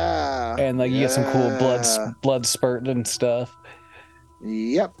 Yeah. And like you get some cool blood spurt and stuff.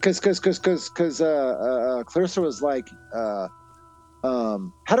 Yep, because Clarissa was like,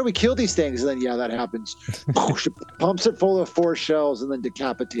 how do we kill these things? And then that happens. She pumps it full of 4 shells and then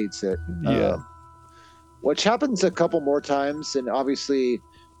decapitates it. Yeah. Which happens a couple more times, and obviously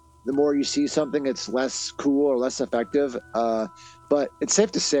the more you see something, it's less cool or less effective. But it's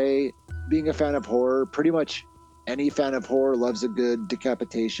safe to say, being a fan of horror, pretty much any fan of horror loves a good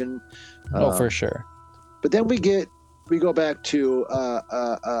decapitation. For sure. But then we go back to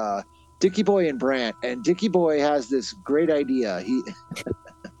Dickie Boy and Brant, and Dickie Boy has this great idea.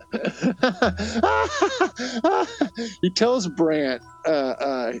 He tells Brant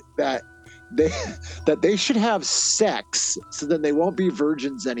that they should have sex so then they won't be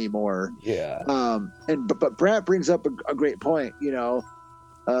virgins anymore. Yeah. But Brant brings up a great point.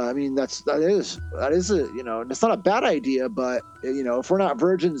 I mean that is it's not a bad idea, but if we're not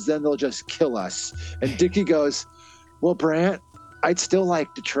virgins, then they'll just kill us. And Dickie goes, "Well, Brant, I'd still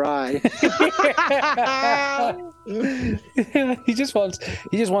like to try." He just wants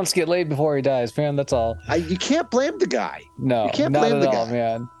to get laid before he dies, man. That's all. You can't blame the guy. No, you can't not blame at the all, guy.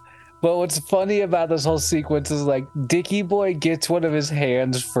 man. But what's funny about this whole sequence is like Dickie Boy gets one of his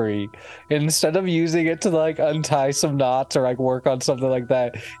hands free, and instead of using it to like untie some knots or like work on something like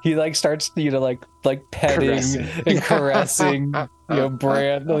that, he like starts like petting and caressing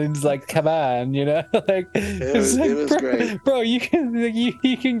Brant, and he's like, "Come on," like it was great, bro. You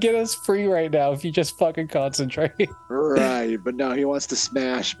can get us free right now if you just fucking concentrate. Right, but no, he wants to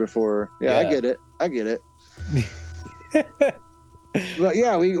smash before. Yeah. I get it. But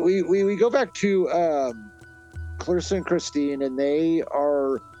yeah, we go back to Clarissa and Christine, and they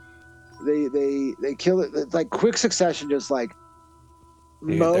kill it. It's like quick succession, just like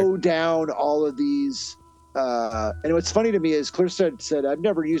mow down all of these. And what's funny to me is Clarissa said, "I've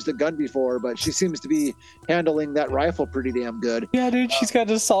never used a gun before," but she seems to be handling that rifle pretty damn good. Yeah, dude, she's got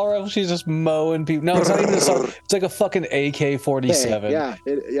an assault rifle. She's just mowing people. No, it's not even an assault. It's like a fucking AK-47. Yeah,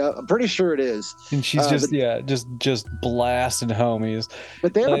 I'm pretty sure it is. And she's just blasting homies.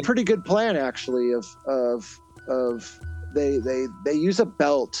 But they have a pretty good plan, actually. Of they use a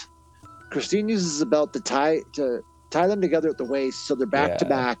belt. Christine uses a belt to tie them together at the waist, so they're back to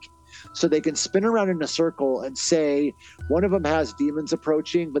back. So they can spin around in a circle and say one of them has demons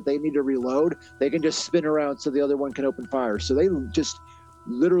approaching, but they need to reload. They can just spin around so the other one can open fire. So they just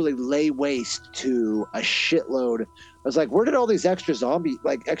literally lay waste to a shitload. I was like, where did all these extra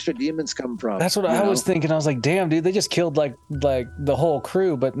extra demons come from? That's what I was thinking. I was like, damn, dude, they just killed like the whole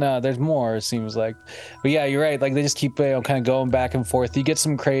crew, but no, there's more, it seems like. But yeah, you're right. Like they just keep kind of going back and forth. You get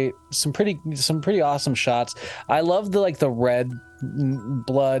some pretty awesome shots. I love the red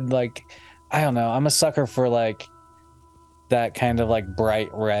blood. Like, I don't know. I'm a sucker for like that kind of like bright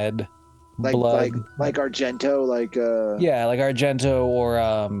red blood, like Argento, like Argento, or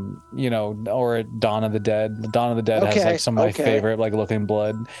Dawn of the Dead. Dawn of the Dead has like some of my favorite like looking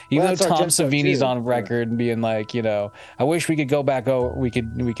blood. Even though Tom Savini's on record being like, I wish we could go back. We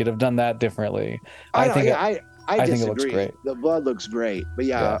could have done that differently. I think it looks great. The blood looks great, but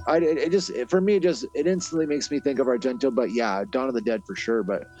it instantly makes me think of Argento. But yeah, Dawn of the Dead for sure.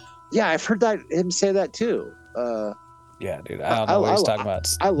 But yeah, I've heard him say that too. Yeah, dude. I don't know what he's talking about.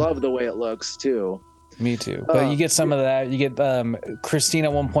 I love the way it looks too. Me too. But you get some of that. You get Christine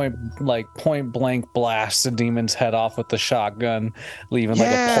at one point, like point blank blasts the demon's head off with the shotgun, leaving like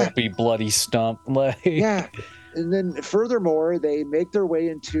a pulpy, bloody stump. Yeah. And then furthermore, they make their way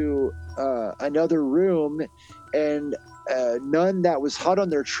into another room, and nun that was hot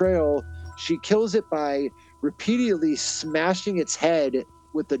on their trail, she kills it by repeatedly smashing its head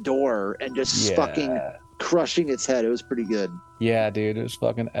with the door and just fucking crushing its head. It was pretty good. Yeah, dude, it was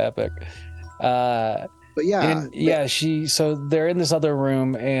fucking epic. But so they're in this other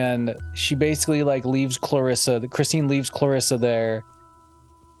room, and she basically like leaves Clarissa. Christine leaves Clarissa there,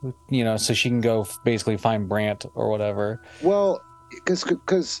 so she can go basically find Brant or whatever. Well, because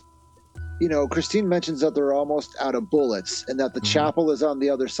Christine mentions that they're almost out of bullets and that the chapel is on the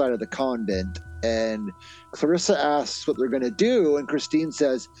other side of the convent. And Clarissa asks what they're going to do. And Christine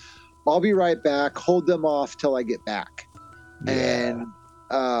says, I'll be right back. Hold them off till I get back. Yeah.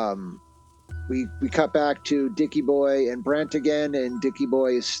 And we cut back to Dickie Boy and Brant again. And Dickie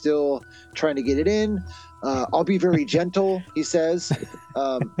Boy is still trying to get it in. I'll be very gentle, he says.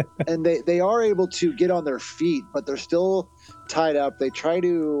 And they are able to get on their feet, but they're still tied up. They try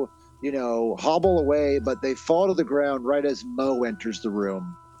to, hobble away, but they fall to the ground right as Mo enters the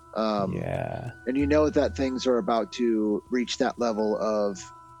room. And that things are about to reach that level of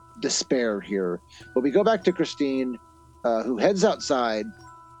despair here. But we go back to Christine, who heads outside,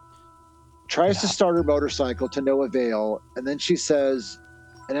 tries to start her motorcycle to no avail, and then she says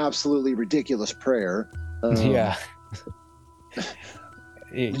an absolutely ridiculous prayer. Did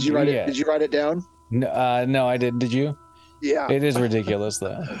you write it? Did you write it down? No, I didn't. Did you? Yeah. It is ridiculous,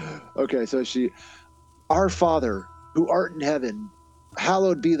 though. Okay, so Our Father, who art in heaven,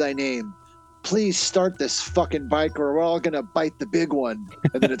 hallowed be thy name. Please start this fucking bike or we're all going to bite the big one.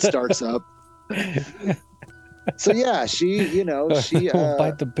 And then it starts up. So yeah, she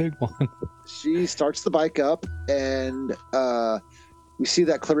bite the big one. She starts the bike up and we see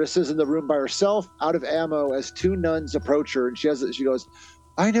that Clarissa's in the room by herself, out of ammo, as two nuns approach her, and she goes,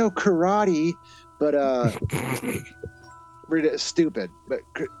 I know karate, but read it stupid. But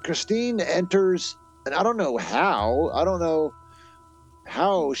Christine enters, and I don't know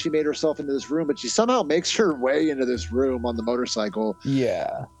how she made herself into this room, but she somehow makes her way into this room on the motorcycle.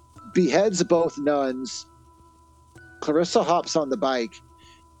 Yeah. Beheads both nuns. Clarissa hops on the bike,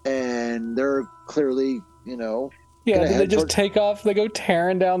 and they're clearly, they just take off. They go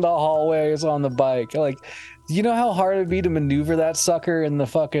tearing down the hallways on the bike. Like, you know how hard it'd be to maneuver that sucker in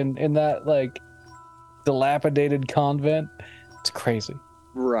that like dilapidated convent? It's crazy.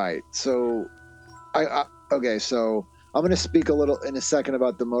 Right. So so I'm going to speak a little in a second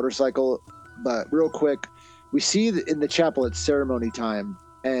about the motorcycle, but real quick, we see in the chapel it's ceremony time,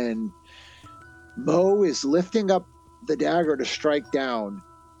 and Mo is lifting up the dagger to strike down,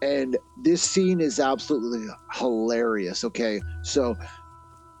 and this scene is absolutely hilarious. Okay, so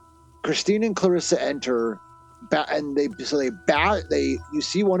Christine and Clarissa enter, and you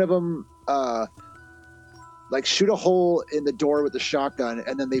see one of them like shoot a hole in the door with the shotgun,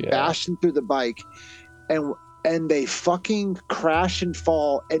 and then they bash him through the bike, and they fucking crash and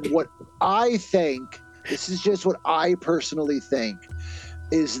fall. And what I think, this is just what I personally think,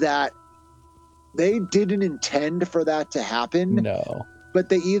 is that they didn't intend for that to happen. No. But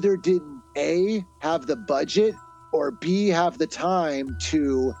they either didn't A, have the budget, or B, have the time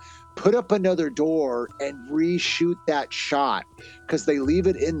to put up another door and reshoot that shot, because they leave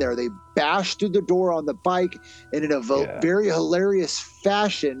it in there. They bash through the door on the bike and in a very hilarious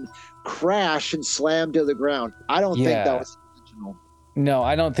fashion crash and slam to the ground. I don't think that was intentional. No,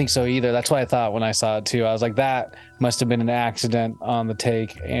 I don't think so either. That's what I thought when I saw it too. I was like, that must have been an accident on the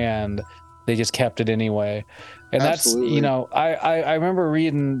take, and they just kept it anyway. And Absolutely. That's, I remember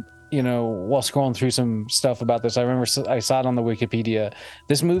reading, while scrolling through some stuff about this, I remember I saw it on the Wikipedia.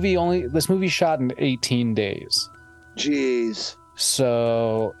 This movie shot in 18 days. Jeez.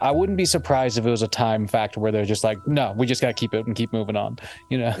 So I wouldn't be surprised if it was a time factor where they're just like, no, we just got to keep it and keep moving on.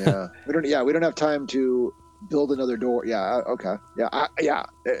 Yeah. We don't have time to build another door. Yeah. Okay. Yeah.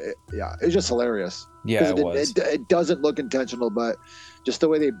 It's just hilarious. Yeah, it was. It doesn't look intentional, but just the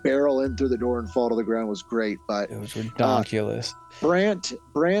way they barrel in through the door and fall to the ground was great. But it was ridiculous. Brant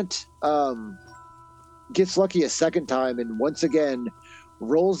gets lucky a second time and once again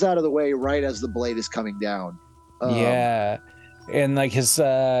rolls out of the way right as the blade is coming down. And like his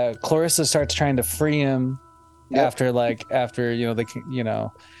Clarissa starts trying to free him after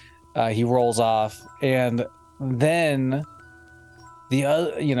he rolls off, and then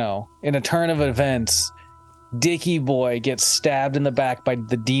in a turn of events, Dickie Boy gets stabbed in the back by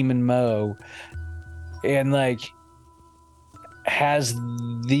the demon Mo, and like has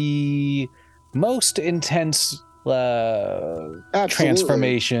the most intense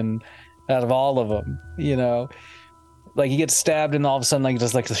transformation out of all of them. Like he gets stabbed and all of a sudden like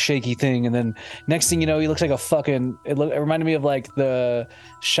just like the shaky thing, and then next thing you know he looks like a fucking it reminded me of like the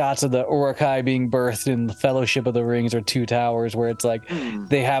shots of the Uruk-hai being birthed in the Fellowship of the Rings or Two Towers, where it's like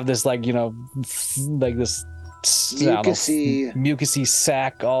they have this like like this mucusy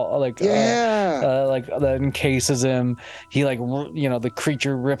sack all like that encases him. He like the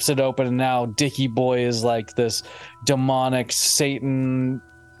creature rips it open, and now Dickie Boy is like this demonic Satan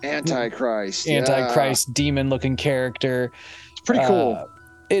Antichrist demon looking character. It's pretty cool.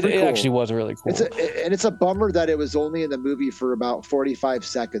 It Pretty cool. actually was really cool. It's a bummer that it was only in the movie for about 45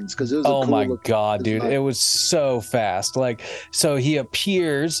 seconds because it was. Oh a cool my look god, dude! design. It was so fast. Like, so he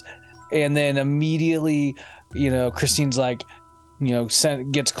appears, and then immediately, Christine's like,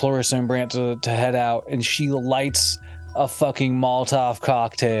 gets Clarissa and Brant to head out, and she lights a fucking Molotov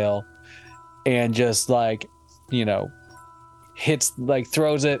cocktail, and just like, hits, like,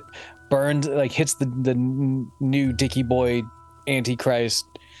 throws it, burns, like, hits the new Dickie Boy Antichrist,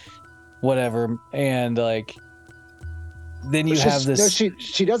 whatever, and like, then you have this. No,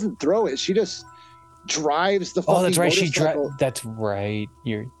 she doesn't throw it. She just drives the. Oh, that's right. Motorcycle. That's right.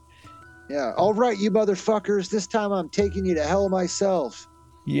 Yeah. All right, you motherfuckers. This time I'm taking you to hell myself.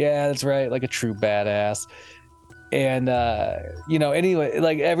 Yeah, that's right. Like a true badass. And anyway,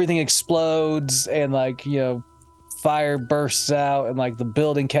 like, everything explodes, and like, fire bursts out, and like the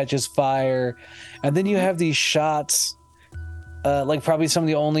building catches fire, and then you have these shots. Like probably some of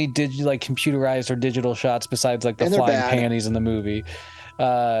the only computerized or digital shots besides like the flying panties in the movie.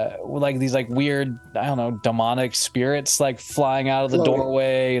 Like these like weird, I don't know, demonic spirits like flying out of the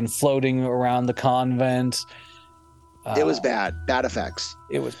doorway and floating around the convent. It was bad effects.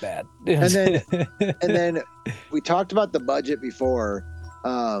 It was bad. And then we talked about the budget before,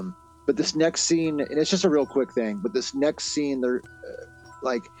 but this next scene, and it's just a real quick thing, but this next scene, they're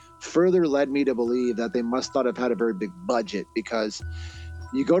further led me to believe that they must not have had a very big budget, because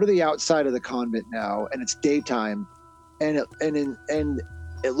you go to the outside of the convent now and it's daytime, and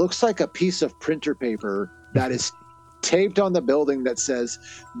it looks like a piece of printer paper that is taped on the building that says,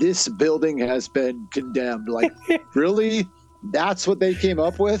 "This building has been condemned." Like, really? That's what they came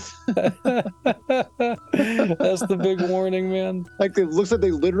up with? That's the big warning, man. Like, it looks like they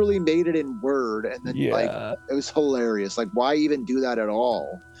literally made it in Word, and then it was hilarious. Like, why even do that at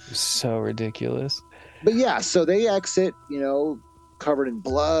all? So ridiculous. But yeah, so they exit, covered in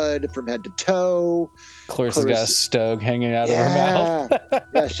blood from head to toe. Clarissa's got a stogie hanging out of her mouth.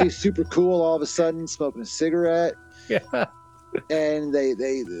 Yeah, she's super cool all of a sudden, smoking a cigarette. Yeah. And they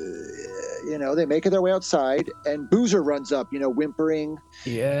make their way outside, and Boozer runs up, whimpering.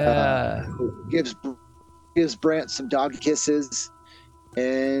 Yeah. Gives Brant some dog kisses,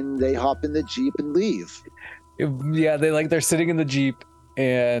 and they hop in the Jeep and leave. Yeah, they're sitting in the Jeep,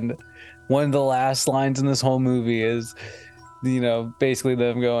 and one of the last lines in this whole movie is, basically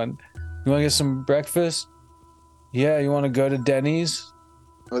them going, "You want to get some breakfast? Yeah, you want to go to Denny's?"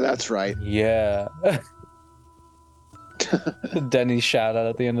 Oh, that's right. Yeah. Denny's shout out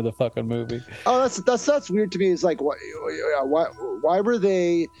at the end of the fucking movie. Oh, that's weird to me. It's like, why were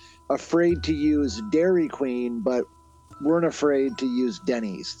they afraid to use Dairy Queen but weren't afraid to use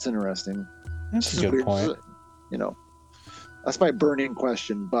Denny's? It's interesting. That's a good point. That's my burning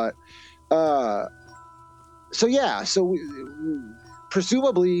question. But so we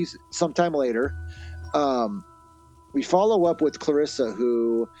presumably sometime later, we follow up with Clarissa,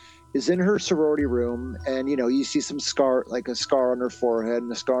 who is in her sorority room, and you see some scar, like a scar on her forehead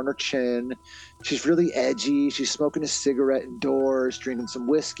and a scar on her chin. She's really edgy. She's smoking a cigarette indoors, drinking some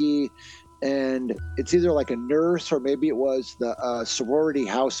whiskey, and it's either like a nurse or maybe it was the sorority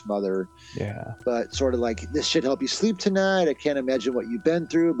house mother. Yeah. But sort of like, "This should help you sleep tonight. I can't imagine what you've been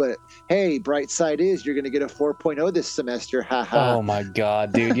through, but hey, bright side is you're going to get a 4.0 this semester. Ha ha." Oh my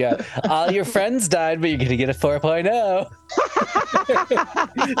god, dude. Yeah. All your friends died, but you're going to get a 4.0.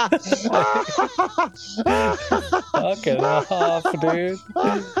 Fucking off, dude.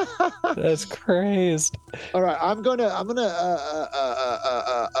 That's crazy. All right, I'm gonna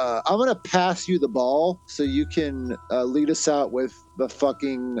pass you the ball so you can lead us out with the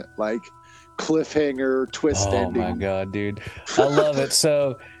fucking like cliffhanger twist ending. Oh my god, dude, I love it.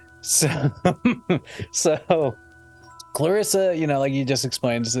 So Clarissa, like you just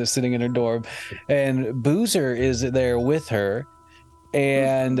explained, is sitting in her dorm, and Boozer is there with her.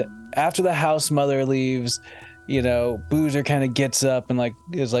 And after the house mother leaves, Boozer kind of gets up and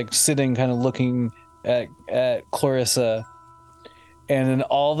is sitting, kind of looking at Clarissa, and then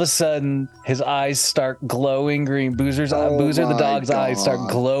all of a sudden his eyes start glowing green. Boozer the dog's eyes start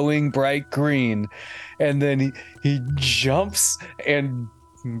glowing bright green, and then he jumps and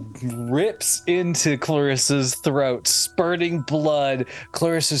rips into Clarissa's throat, spurting blood.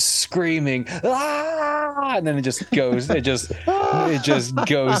 Clarissa's screaming, "Ah!" And then it just goes to the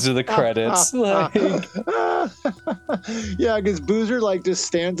credits. Yeah, because Boozer just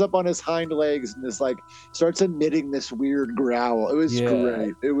stands up on his hind legs and starts emitting this weird growl. It was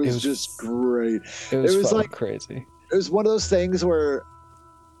great. It was just great. It was crazy. It was one of those things where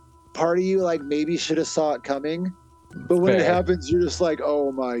part of you maybe should have saw it coming, But when it Fair. happens, you're just like,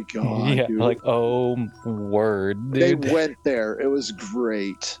 oh my god, Yeah, dude. like, oh word, They dude. went there. It was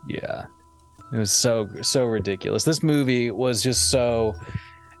great. Yeah, it was so ridiculous. This movie was just so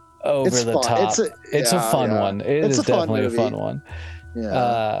over It's the fun. top. It's a fun one. It's a fun definitely movie. a fun one.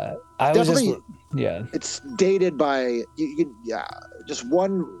 Yeah. I was just Definitely- yeah. It's dated by just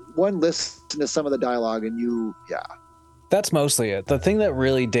one listen to some of the dialogue and That's mostly it. The thing that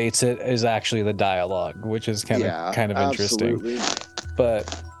really dates it is actually the dialogue, which is kind of interesting. absolutely.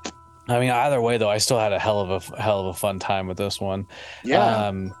 But I mean, either way, though, I still had a hell of a fun time with this one.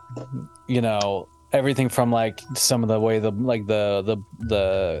 Yeah. You know, everything from like some of the way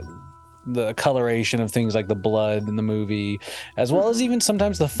the coloration of things like the blood in the movie, as well as even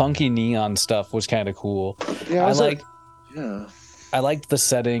sometimes the funky neon stuff was kind of cool. Yeah, I liked the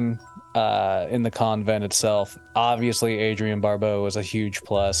setting in the convent itself. Obviously, Adrienne Barbeau was a huge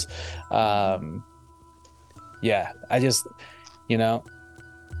plus. Yeah, I just, you know,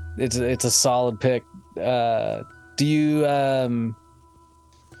 it's a solid pick. Do you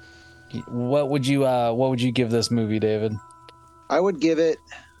what would you give this movie, David? I would give it.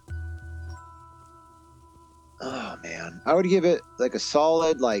 Oh man, I would give it like a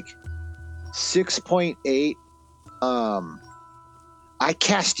solid 6.8. I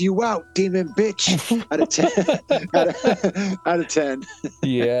cast you out, demon bitch. Out of 10. out of 10.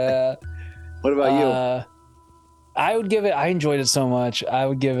 Yeah. What about you? I would give it. I enjoyed it so much. I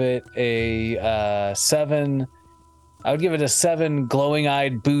would give it a 7. I would give it a 7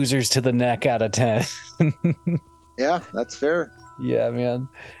 glowing-eyed boozers to the neck out of 10. Yeah, that's fair. Yeah, man.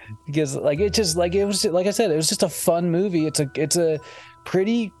 Because it was like I said, it was just a fun movie. It's a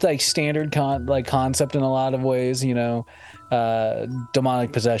pretty standard concept in a lot of ways, you know.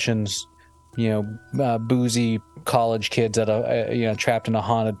 Demonic possessions, you know, boozy college kids at a trapped in a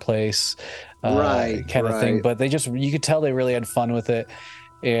haunted place, kind of thing. But you could tell they really had fun with it,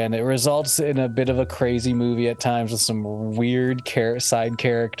 and it results in a bit of a crazy movie at times with some weird side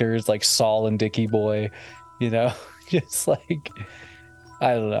characters like Saul and Dickie Boy, you know, just like,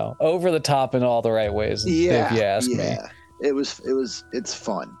 I don't know, over the top in all the right ways. Yeah, if you ask me. It's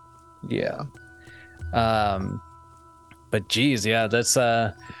fun. Yeah. But geez, yeah, that's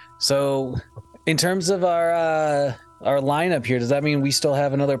so in terms of our lineup here, does that mean we still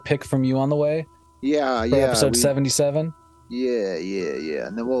have another pick from you on the way? Yeah, for episode 77? Yeah.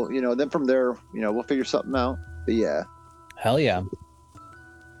 And then we'll, then from there, we'll figure something out. But yeah. Hell yeah.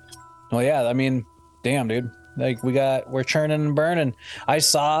 Well, yeah, I mean, damn, dude. Like we're churning and burning. I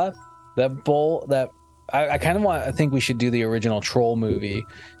saw that bowl that I kind of I think we should do the original Troll movie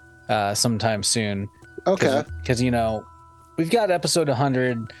sometime soon. Okay. Because, we've got episode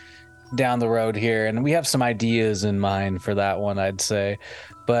 100 down the road here, and we have some ideas in mind for that one, I'd say.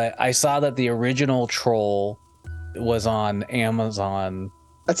 But I saw that the original Troll was on Amazon.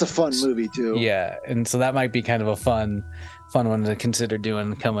 That's a fun movie too. Yeah, and so that might be kind of a fun one to consider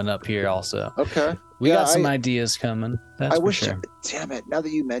doing coming up here also. Okay. We got some ideas coming. That's for sure. Damn it, now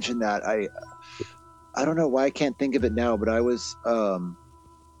that you mentioned that, I don't know why I can't think of it now, but I was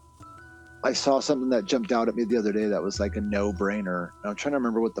I saw something that jumped out at me the other day that was like a no-brainer. I'm trying to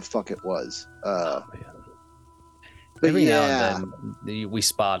remember what the fuck it was. But every now and then we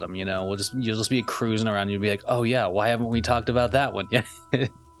spot them, you'll just be cruising around. You'll be like, oh yeah, why haven't we talked about that one yet?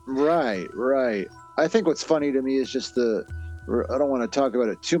 Right. I think what's funny to me is just I don't want to talk about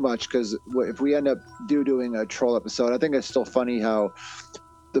it too much because if we end up doing a Troll episode, I think it's still funny how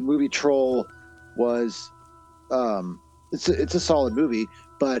the movie Troll was, it's a solid movie,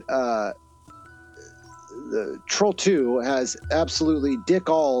 but the Troll 2 has absolutely dick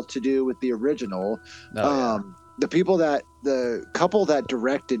all to do with the original. The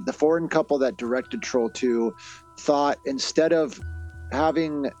foreign couple that directed Troll 2 thought instead of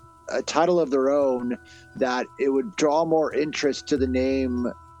having a title of their own that it would draw more interest to the name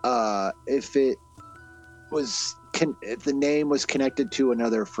if the name was connected to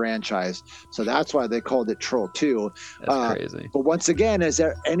another franchise. So that's why they called it Troll 2. That's crazy. But once again, as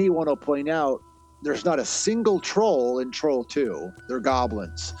anyone will point out, there's not a single troll in Troll 2. They're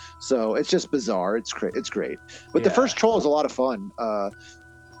goblins. So it's just bizarre. It's great. But the first Troll is a lot of fun.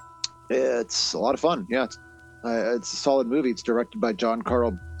 It's a lot of fun. Yeah. It's a solid movie. It's directed by John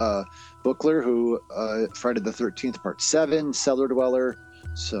Carl Buchler, who Friday the 13th Part 7, Cellar Dweller.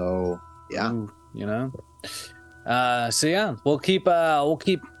 So yeah. Ooh, so yeah, we'll keep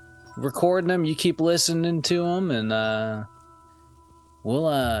recording them. You keep listening to them, and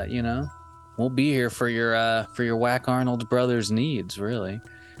we'll be here for your Whack Arnold Brothers needs, really.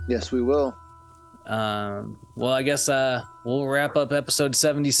 Yes, we will. Well, I guess we'll wrap up episode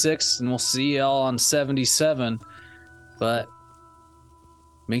 76, and we'll see y'all on 77. But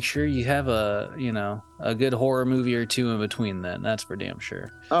make sure you have a good horror movie or two in between then. That's for damn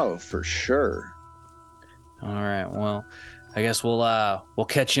sure. Oh, for sure. All right. Well, I guess we'll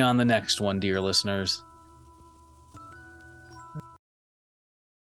catch you on the next one, dear listeners.